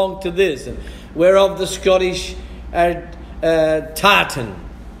belong to this. We're of the Scottish tartan,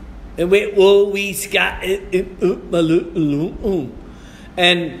 and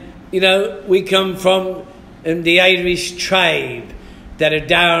and we come from the Irish tribe that are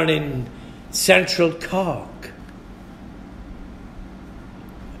down in central Cork.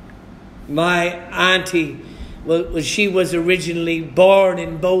 My auntie, well, she was originally born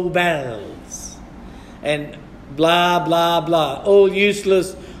in Bow Bells, and blah, blah, blah. All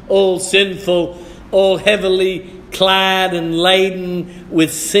useless, all sinful, all heavily clad and laden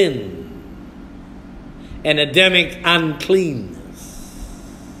with sin and Adamic uncleanness.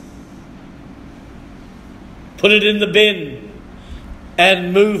 Put it in the bin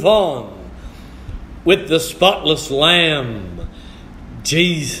and move on with the spotless Lamb,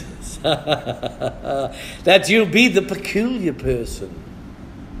 Jesus. That you'll be the peculiar person.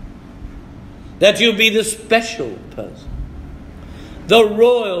 That you'll be the special person. The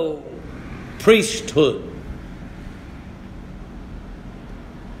royal priesthood.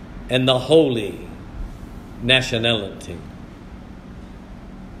 And the holy nationality.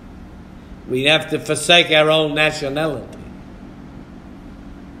 We have to forsake our own nationality.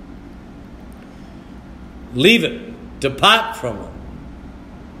 Leave it. Depart from it.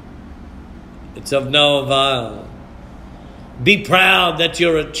 It's of no avail. Be proud that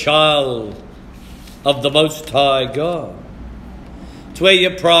you're a child of the Most High God. It's where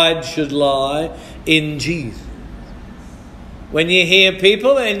your pride should lie, in Jesus. When you hear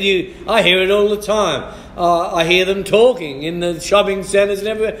people, I hear it all the time. I hear them talking in the shopping centres and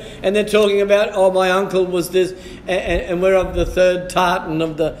everywhere, and they're talking about, oh, my uncle was this, and we're of the third tartan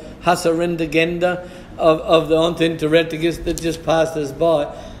of the Hasarindagenda of the Onthintereticus that just passed us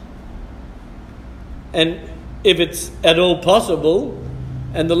by. And if it's at all possible,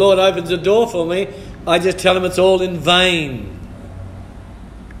 and the Lord opens a door for me, I just tell him it's all in vain.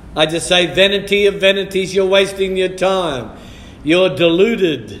 I just say, vanity of vanities, you're wasting your time. You're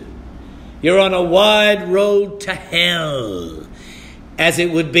deluded. You're on a wide road to hell, as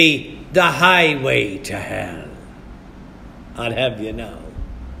it would be the highway to hell. I'd have you know.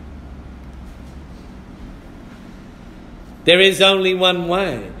 There is only one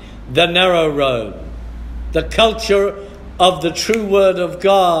way, the narrow road. The culture of the true word of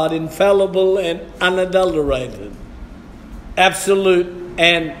God, infallible and unadulterated, absolute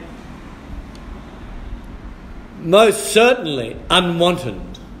and most certainly unwanted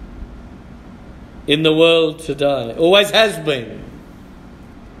in the world today. Always has been.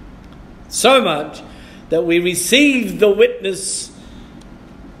 So much that we receive the witness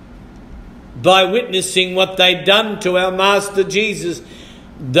by witnessing what they'd done to our Master Jesus.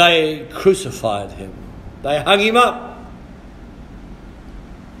 They crucified him. They hung him up.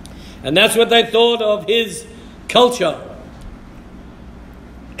 And that's what they thought of his culture.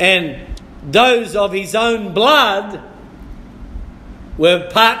 And those of his own blood were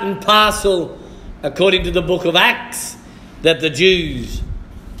part and parcel, according to the book of Acts, that the Jews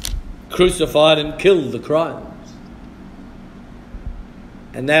crucified and killed the Christ.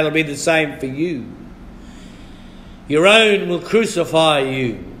 And that'll be the same for you. Your own will crucify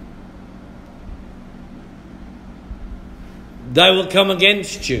you. They will come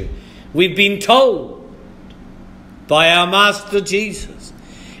against you. We've been told by our Master Jesus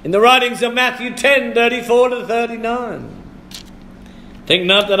in the writings of Matthew 10, 34 to 39. Think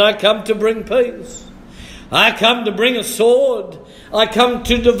not that I come to bring peace. I come to bring a sword. I come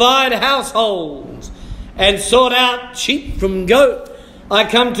to divide households and sort out sheep from goat. I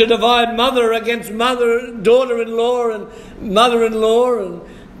come to divide mother against mother, daughter-in-law and mother-in-law, and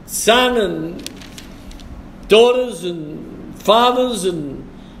son and daughters and fathers. And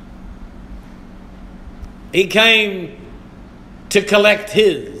he came to collect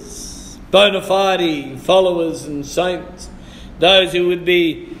his bona fide followers and saints, those who would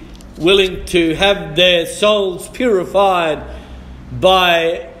be willing to have their souls purified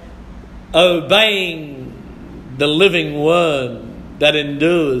by obeying the living word that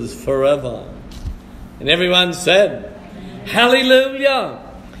endures forever. And everyone said, hallelujah.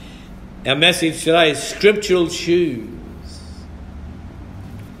 Our message today is scriptural shoes.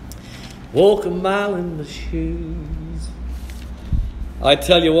 Walk a mile in the shoes. I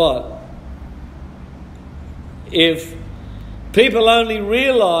tell you what, if people only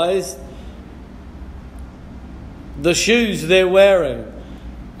realise the shoes they're wearing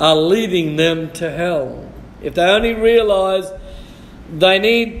are leading them to hell, if they only realise they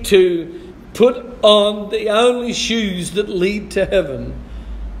need to put on the only shoes that lead to heaven,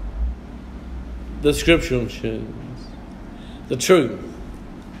 the scriptural shoes, the truth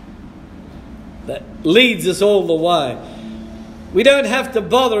that leads us all the way. We don't have to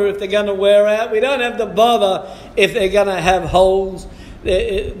bother if they're going to wear out. We don't have to bother if they're going to have holes.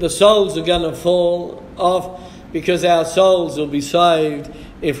 The soles are going to fall off, because our souls will be saved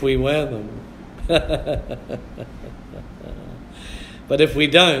if we wear them. But if we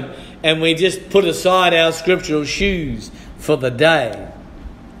don't, and we just put aside our scriptural shoes for the day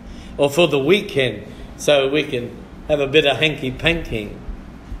or for the weekend so we can have a bit of hanky-panky,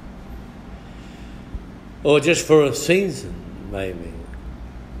 or just for a season, maybe.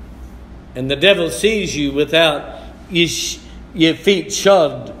 And the devil sees you without your feet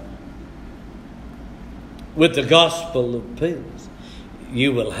shod with the gospel of peace.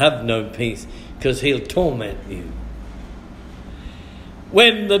 You will have no peace because he'll torment you.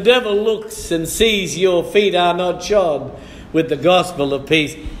 When the devil looks and sees your feet are not shod with the gospel of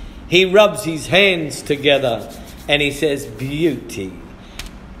peace, he rubs his hands together and he says, beauty.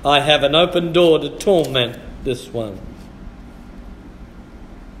 I have an open door to torment this one.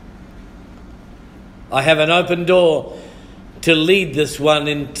 I have an open door to lead this one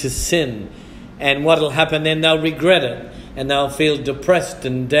into sin. And what will happen then, they'll regret it. And they'll feel depressed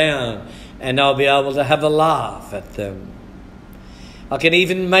and down. And I'll be able to have a laugh at them. I can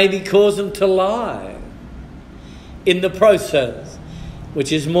even maybe cause them to lie in the process,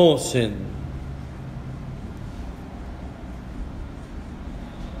 which is more sin.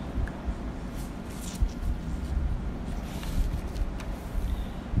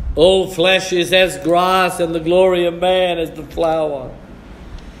 All flesh is as grass, and the glory of man as the flower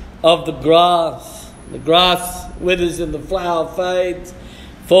of the grass. The grass withers and the flower fades,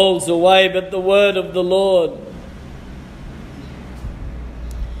 falls away, but the word of the Lord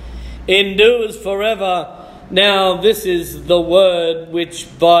endures forever. Now this is the word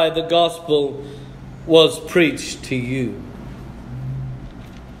which by the gospel was preached to you.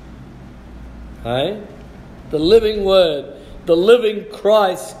 Hey? The living word, the living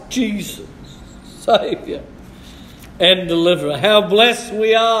Christ Jesus, Saviour and Deliverer. How blessed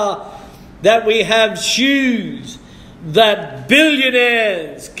we are that we have shoes that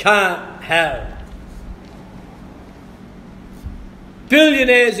billionaires can't have.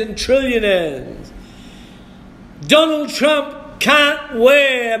 Billionaires and trillionaires. Donald Trump can't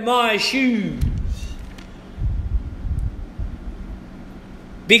wear my shoes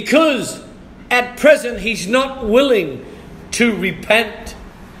because at present he's not willing to repent,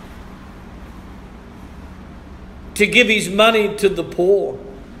 to give his money to the poor,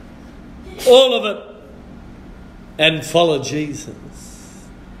 all of it, and follow Jesus.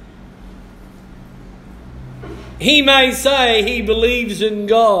 He may say he believes in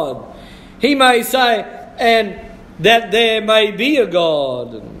God. He may say, and that there may be a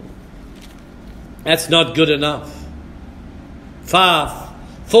God. That's not good enough.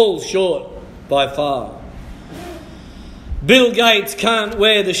 Falls short by far. Bill Gates can't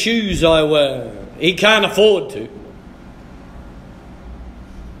wear the shoes I wear. He can't afford to.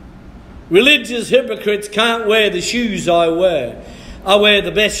 Religious hypocrites can't wear the shoes I wear. I wear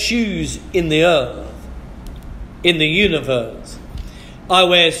the best shoes in the earth, in the universe. I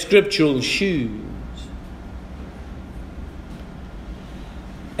wear scriptural shoes.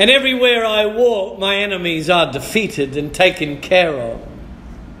 And everywhere I walk, my enemies are defeated and taken care of.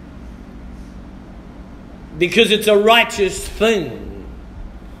 Because it's a righteous thing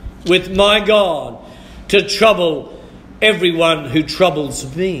with my God to trouble everyone who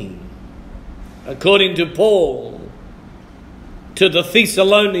troubles me. According to Paul, to the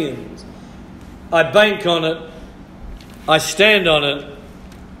Thessalonians, I bank on it, I stand on it,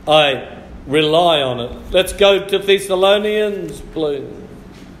 I rely on it. Let's go to Thessalonians, please.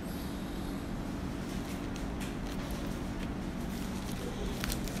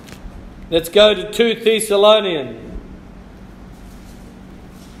 Let's go to 2 Thessalonians.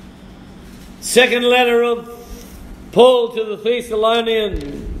 Second letter of Paul to the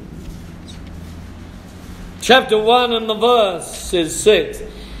Thessalonians. Chapter 1 and the verse is 6.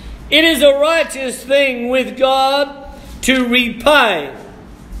 It is a righteous thing with God to repay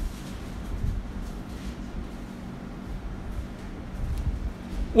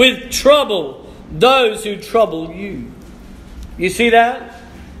with trouble those who trouble you. You see that?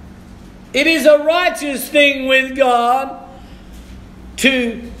 It is a righteous thing with God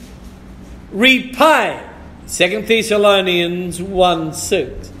to repay. 2 Thessalonians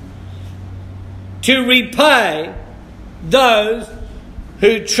 1:6. To repay those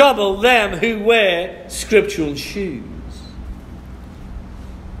who trouble them who wear scriptural shoes.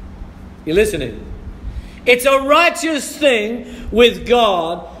 You listening? It's a righteous thing with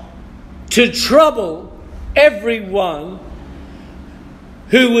God to trouble everyone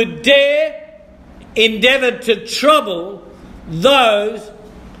who would dare endeavour to trouble those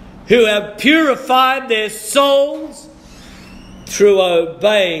who have purified their souls through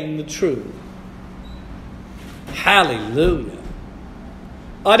obeying the truth. Hallelujah.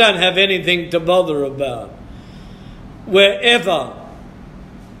 I don't have anything to bother about. Wherever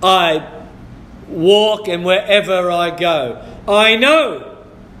I walk and wherever I go, I know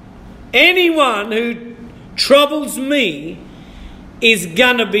anyone who troubles me is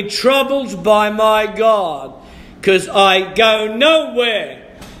going to be troubled by my God, because I go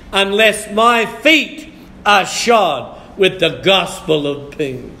nowhere unless my feet are shod with the gospel of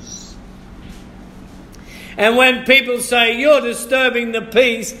peace. And when people say, you're disturbing the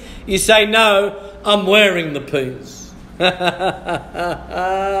peace, you say, no, I'm wearing the peace.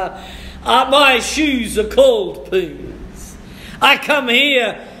 My shoes are called peace. I come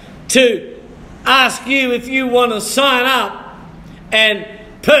here to ask you if you want to sign up and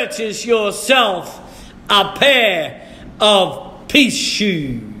purchase yourself a pair of peace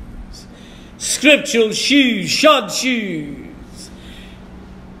shoes. Scriptural shoes, shod shoes.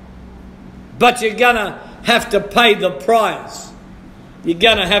 But you're going to have to pay the price. You're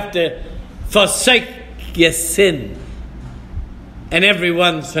going to have to forsake your sin. And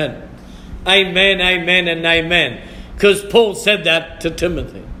everyone said, amen, amen, and amen. Because Paul said that to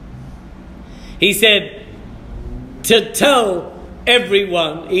Timothy. He said, to tell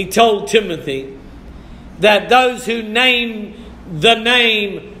everyone, he told Timothy, that those who name the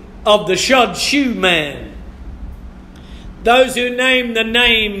name of the shod shoe man, those who name the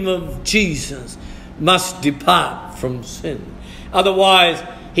name of Jesus, must depart from sin. Otherwise,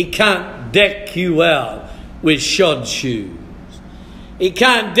 he can't deck you out with shod shoes. He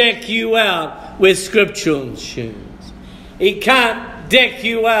can't deck you out with scriptural shoes. He can't deck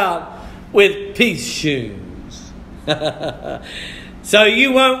you out with peace shoes. So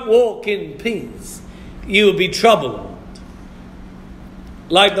you won't walk in peace. You will be troubled.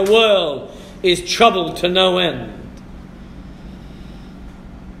 Like the world is troubled to no end.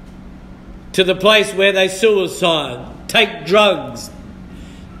 To the place where they suicide, take drugs,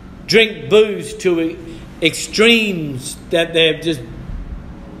 drink booze to extremes that they've just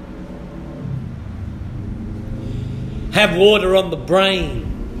have water on the brain,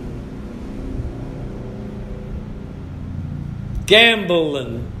 gamble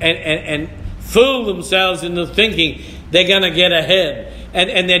and fool themselves into thinking they're going to get ahead,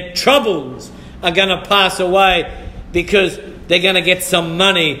 and their troubles are going to pass away because they're going to get some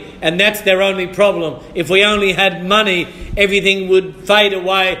money, and that's their only problem. If we only had money, everything would fade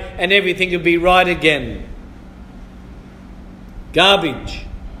away and everything would be right again. Garbage.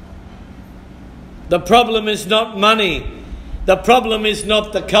 The problem is not money. The problem is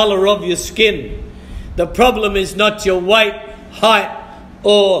not the colour of your skin. The problem is not your weight, height,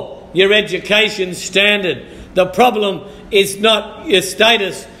 or your education standard. The problem is not your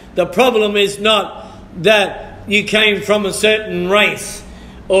status. The problem is not that you came from a certain race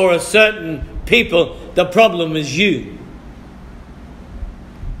or a certain people. The problem is you.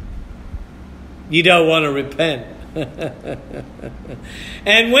 You don't want to repent.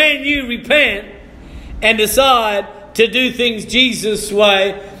 And when you repent and decide to do things Jesus'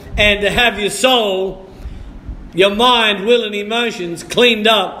 way and to have your soul, your mind, will and emotions cleaned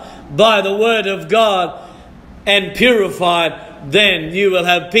up by the Word of God and purified, then you will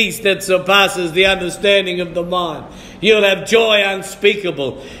have peace that surpasses the understanding of the mind. You'll have joy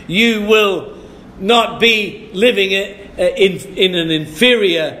unspeakable. You will not be living in an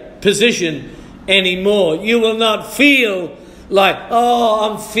inferior position anymore. You will not feel like,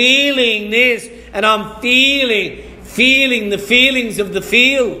 oh, I'm feeling this and I'm feeling the feelings of the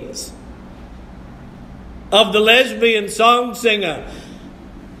fields, of the lesbian song singer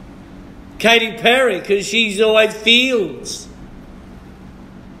Katy Perry, because she's always feels.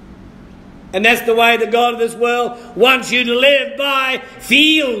 And that's the way the God of this world wants you to live, by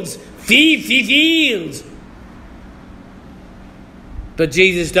fields. Fields. But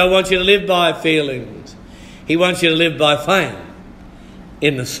Jesus don't want you to live by feelings. He wants you to live by faith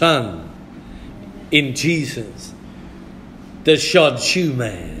in the Son, in Jesus, the shod shoe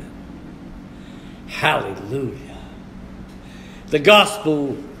man. Hallelujah. The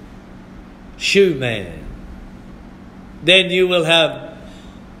gospel shoe man. Then you will have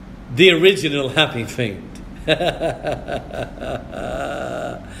the original happy feet.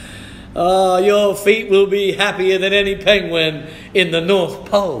 Oh, your feet will be happier than any penguin in the North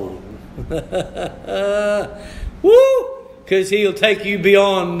Pole. Woo! Because he'll take you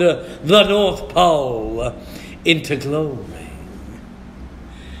beyond the North Pole into glory.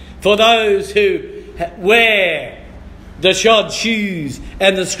 For those who wear the shod shoes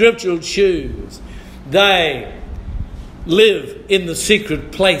and the scriptural shoes, they live in the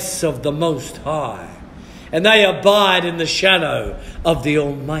secret place of the Most High, and they abide in the shadow of the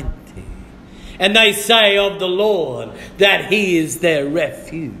Almighty. And they say of the Lord that He is their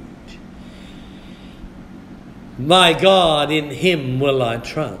refuge. My God, in Him will I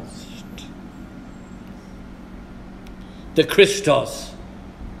trust. The Christos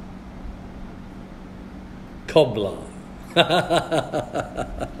cobbler.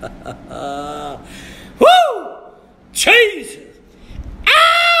 Woo! Jesus!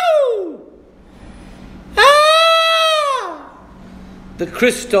 Ow! Ah! The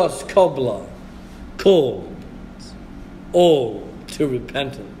Christos cobbler called all to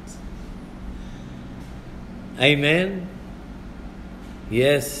repentance. Amen?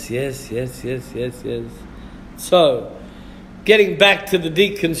 Yes. So, getting back to the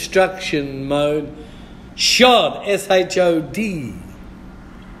deconstruction mode, shod, S-H-O-D.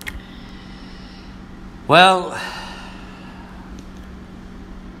 Well,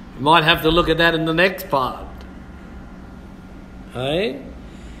 you might have to look at that in the next part. Hey?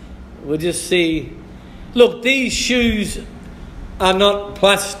 We'll just see. Look, these shoes are not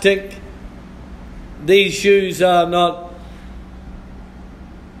plastic. These shoes are not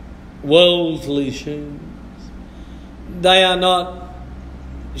worldly shoes. They are not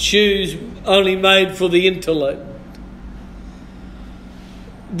shoes only made for the intellect.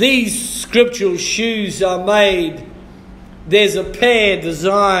 These scriptural shoes are made, there's a pair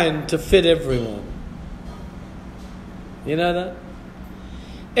designed to fit everyone. You know that?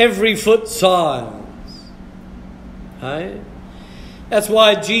 Every foot size. Hey? That's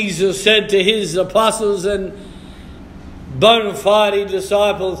why Jesus said to his apostles and bona fide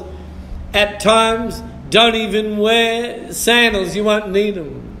disciples, at times, don't even wear sandals, you won't need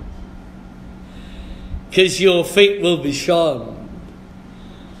them. Because your feet will be shod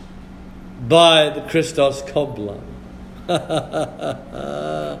by the Christos cobbler.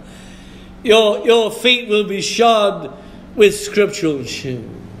 Your feet will be shod with scriptural shoes.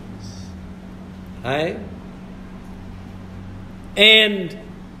 Hey? And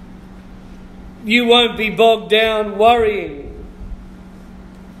you won't be bogged down worrying,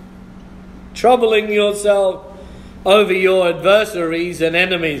 troubling yourself over your adversaries and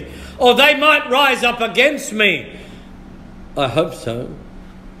enemies. Or they might rise up against me. I hope so.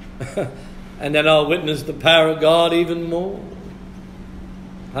 And then I'll witness the power of God even more.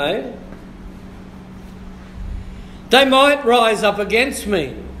 Hey? They might rise up against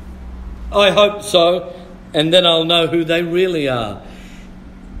me. I hope so. And then I'll know who they really are.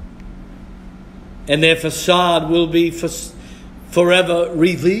 And their facade will be forever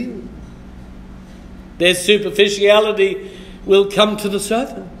revealed. Their superficiality will come to the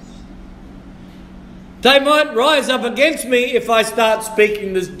surface. They might rise up against me if I start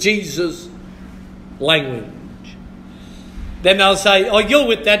speaking this Jesus language. Then they'll say, oh, you're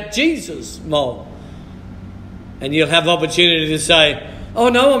with that Jesus mob. And you'll have opportunity to say, oh,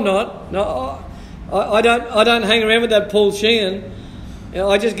 no, I'm not. No, I don't hang around with that Paul Sheehan. You know,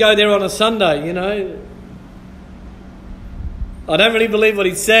 I just go there on a Sunday, you know. I don't really believe what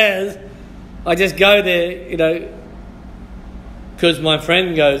he says. I just go there, you know, because my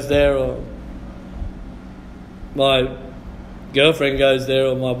friend goes there, or my girlfriend goes there,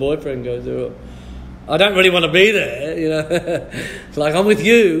 or my boyfriend goes there. Or I don't really want to be there, you know. It's like, I'm with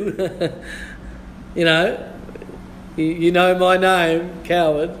you. You know. You know my name,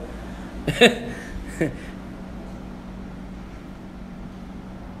 coward.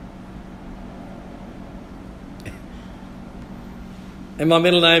 And my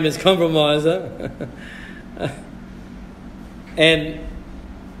middle name is Compromiser. And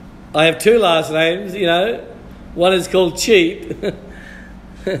I have two last names, you know. One is called Cheap.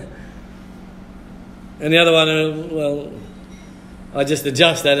 And the other one, well, I just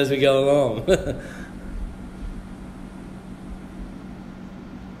adjust that as we go along.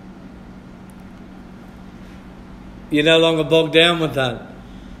 You're no longer bogged down with that.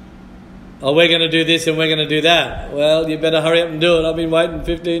 Oh, we're going to do this and we're going to do that. Well, you better hurry up and do it. I've been waiting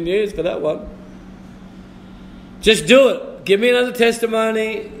 15 years for that one. Just do it. Give me another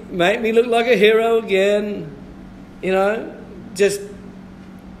testimony. Make me look like a hero again. You know, just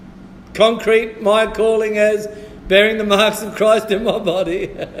concrete my calling as bearing the marks of Christ in my body.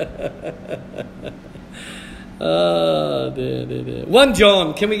 Oh, dear. 1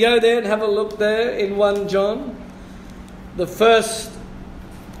 John. Can we go there and have a look there in 1 John? The first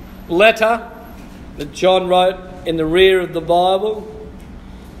letter that John wrote in the rear of the Bible.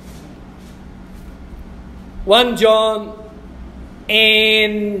 1 John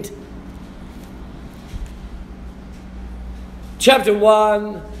and chapter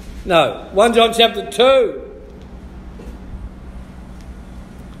 1. No, 1 John chapter 2.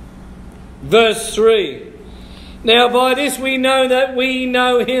 Verse 3. Now by this we know that we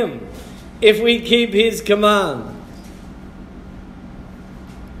know him, if we keep his commands.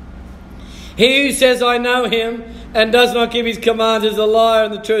 He who says, I know him, and does not keep his commands is a liar,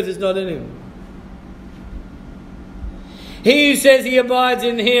 and the truth is not in him. He who says he abides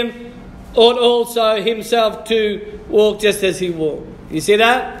in him ought also himself to walk just as he walked. You see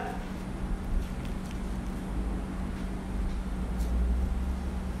that?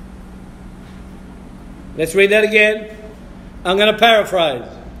 Let's read that again. I'm going to paraphrase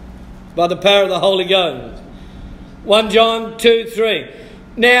by the power of the Holy Ghost. 1 John 2:3.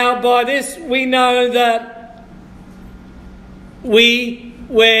 Now by this we know that we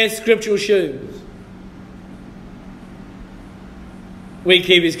wear scriptural shoes. We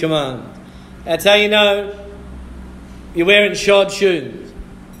keep his commands. That's how you know you're wearing shod shoes.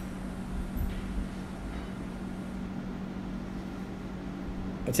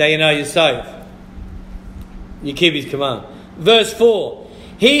 That's how you know you're safe. You keep his command. Verse 4.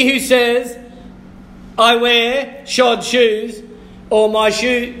 He who says, I wear shod shoes, or my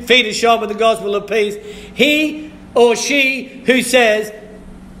feet are shod with the gospel of peace, he or she who says,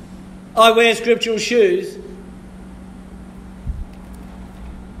 I wear scriptural shoes,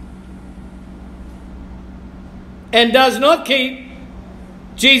 and does not keep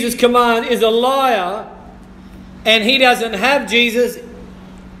Jesus' command is a liar, and he doesn't have Jesus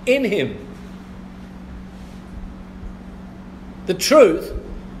in him. The truth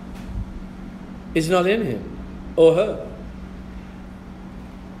is not in him or her.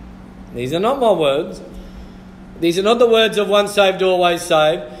 These are not my words. These are not the words of once saved, always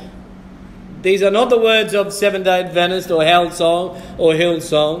saved. These are not the words of Seventh-day Adventist or Hillsong or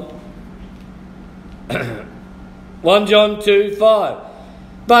Hillsong. 1 John 2:5.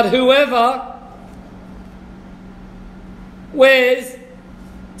 But whoever wears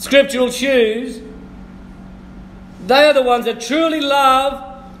scriptural shoes, they are the ones that truly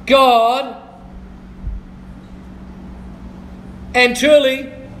love God, and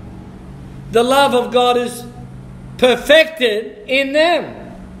truly the love of God is perfected in them.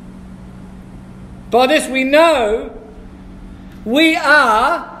 By this we know we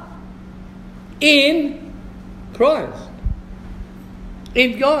are in Christ,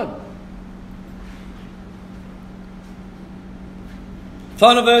 in God.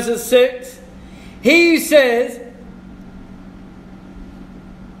 Final verse 6. He who says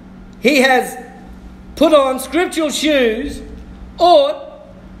he has put on scriptural shoes ought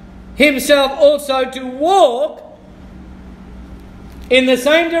himself also to walk in the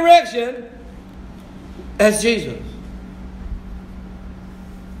same direction as Jesus.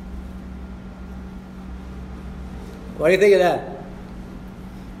 What do you think of that?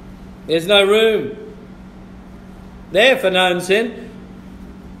 There's no room there for known sin.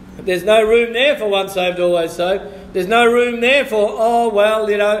 There's no room there for once saved, always saved. There's no room there for, oh, well,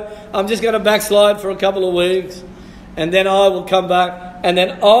 you know, I'm just going to backslide for a couple of weeks and then I will come back and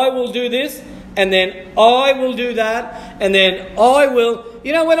then I will do this and then I will do that and then I will...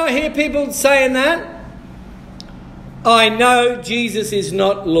 You know, when I hear people saying that, I know Jesus is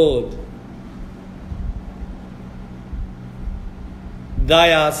not Lord.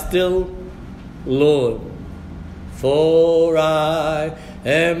 They are still Lord. For I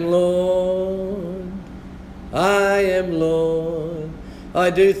am Lord. I am Lord. I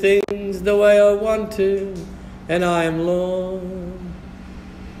do things the way I want to, and I am Lord.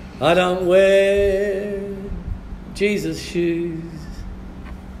 I don't wear Jesus' shoes.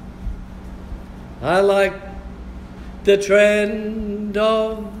 I like the trend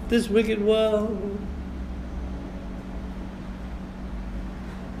of this wicked world.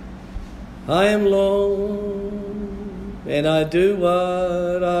 I am Lord, and I do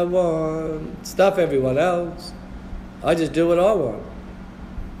what I want. Stuff everyone else. I just do what I want.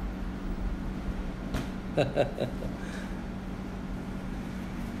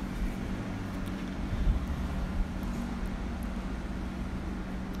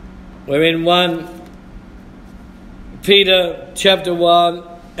 We're in 1 Peter chapter 1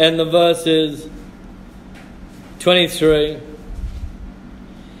 and the verses 23.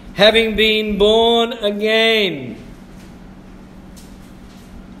 Having been born again,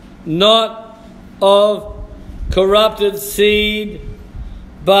 not of corrupted seed,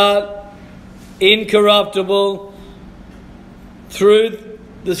 but incorruptible, through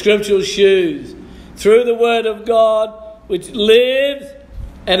the scriptural shoes, through the word of God, which lives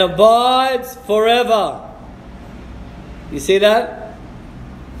and abides forever. You see that?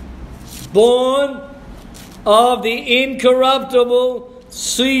 Born of the incorruptible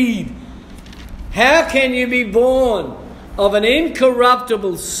seed. How can you be born of an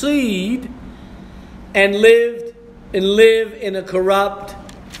incorruptible seed and live in a corrupt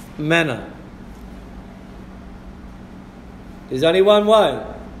manner? There's only one way.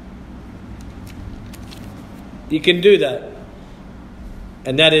 You can do that.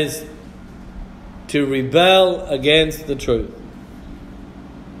 And that is to rebel against the truth.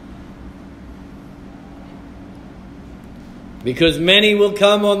 Because many will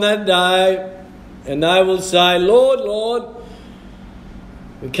come on that day and they will say, Lord, Lord,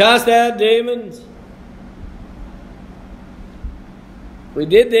 we cast out demons. We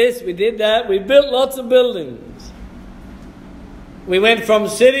did this, we did that. We built lots of buildings. We went from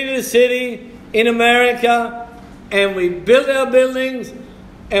city to city in America and we built our buildings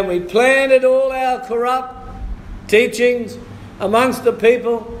and we planted all our corrupt teachings amongst the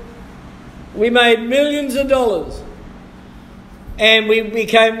people. We made millions of dollars. And we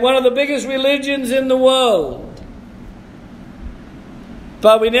became one of the biggest religions in the world.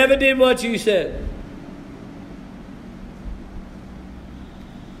 But we never did what you said.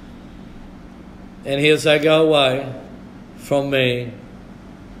 And he'll say, go away from me.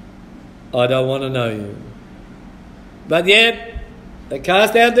 I don't want to know you. But yet, they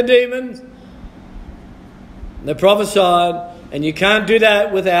cast out the demons. They prophesied. And you can't do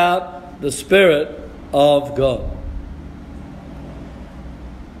that without the Spirit of God.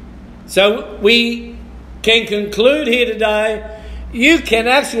 So we can conclude here today, you can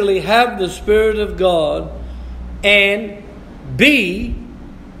actually have the Spirit of God and be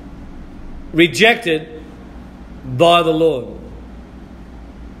rejected by the Lord,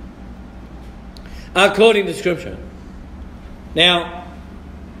 according to Scripture. Now,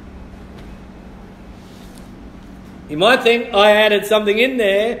 you might think I added something in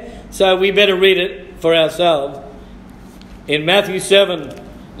there, so we better read it for ourselves. In Matthew 7,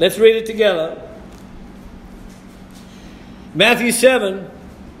 let's read it together. Matthew 7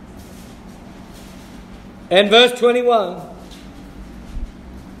 and verse 21.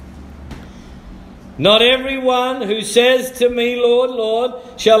 Not everyone who says to me, Lord,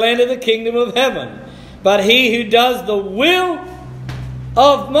 Lord, shall enter the kingdom of heaven, but he who does the will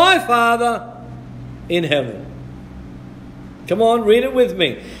of my Father in heaven. Come on, read it with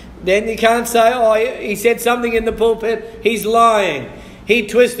me. Then you can't say, oh, he said something in the pulpit, he's lying, he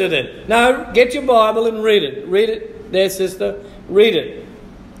twisted it. No, get your Bible and read it. Read it there, sister. Read it.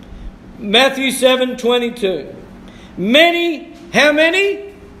 Matthew 7:22. Many, how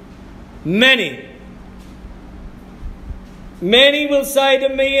many? Many. Many will say to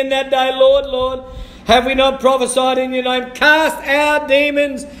me in that day, Lord, Lord, have we not prophesied in your name? Cast out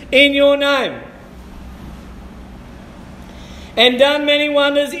demons in your name. And done many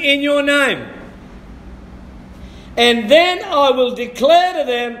wonders in your name. And then I will declare to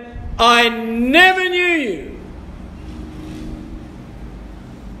them, I never knew you.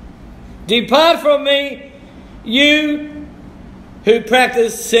 Depart from me, you who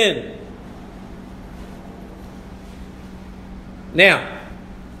practice sin. Now,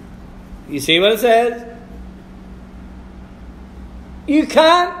 you see what it says? You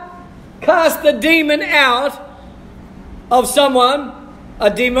can't cast the demon out of someone, a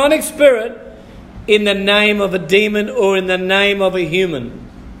demonic spirit, in the name of a demon or in the name of a human.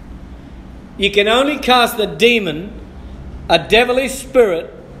 You can only cast the demon, a devilish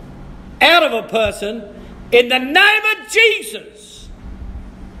spirit, out of a person in the name of Jesus.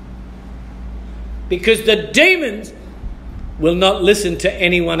 Because the demons will not listen to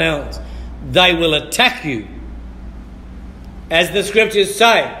anyone else. They will attack you. As the Scriptures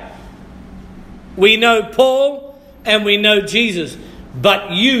say, we know Paul and we know Jesus,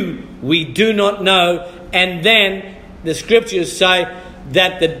 but you we do not know. And then the Scriptures say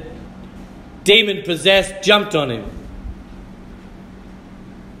that the demon possessed jumped on him.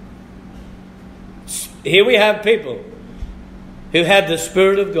 Here we have people who had the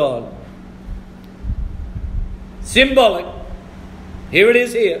Spirit of God. Symbolic. Here it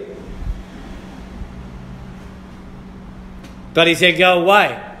is here. But he said, go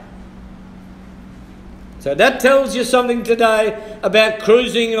away. So that tells you something today about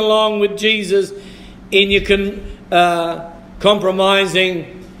cruising along with Jesus in your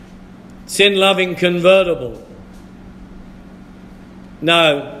compromising, sin-loving convertible.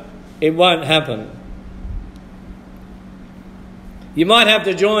 No, it won't happen. You might have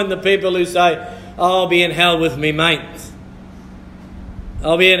to join the people who say, oh, I'll be in hell with me mates.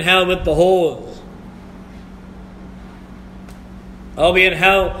 I'll be in hell with the whores. I'll be in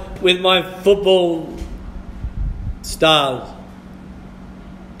hell with my football stars.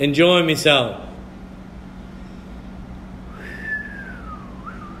 Enjoying myself.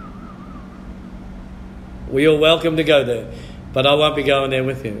 Well, you're welcome to go there, but I won't be going there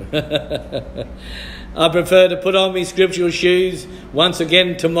with you. I prefer to put on my scriptural shoes once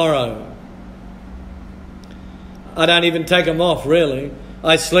again tomorrow. I don't even take them off, really.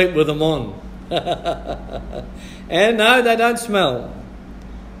 I sleep with them on. And no, they don't smell,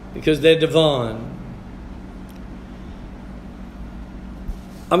 because they're divine.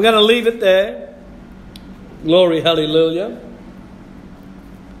 I'm going to leave it there. Glory, hallelujah.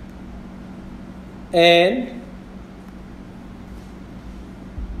 And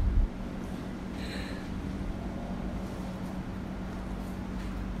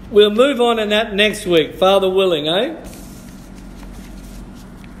we'll move on in that next week, Father willing, eh?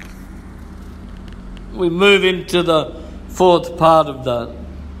 We move into the fourth part of that.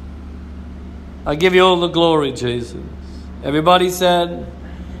 I give you all the glory, Jesus. Everybody said,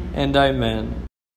 and amen.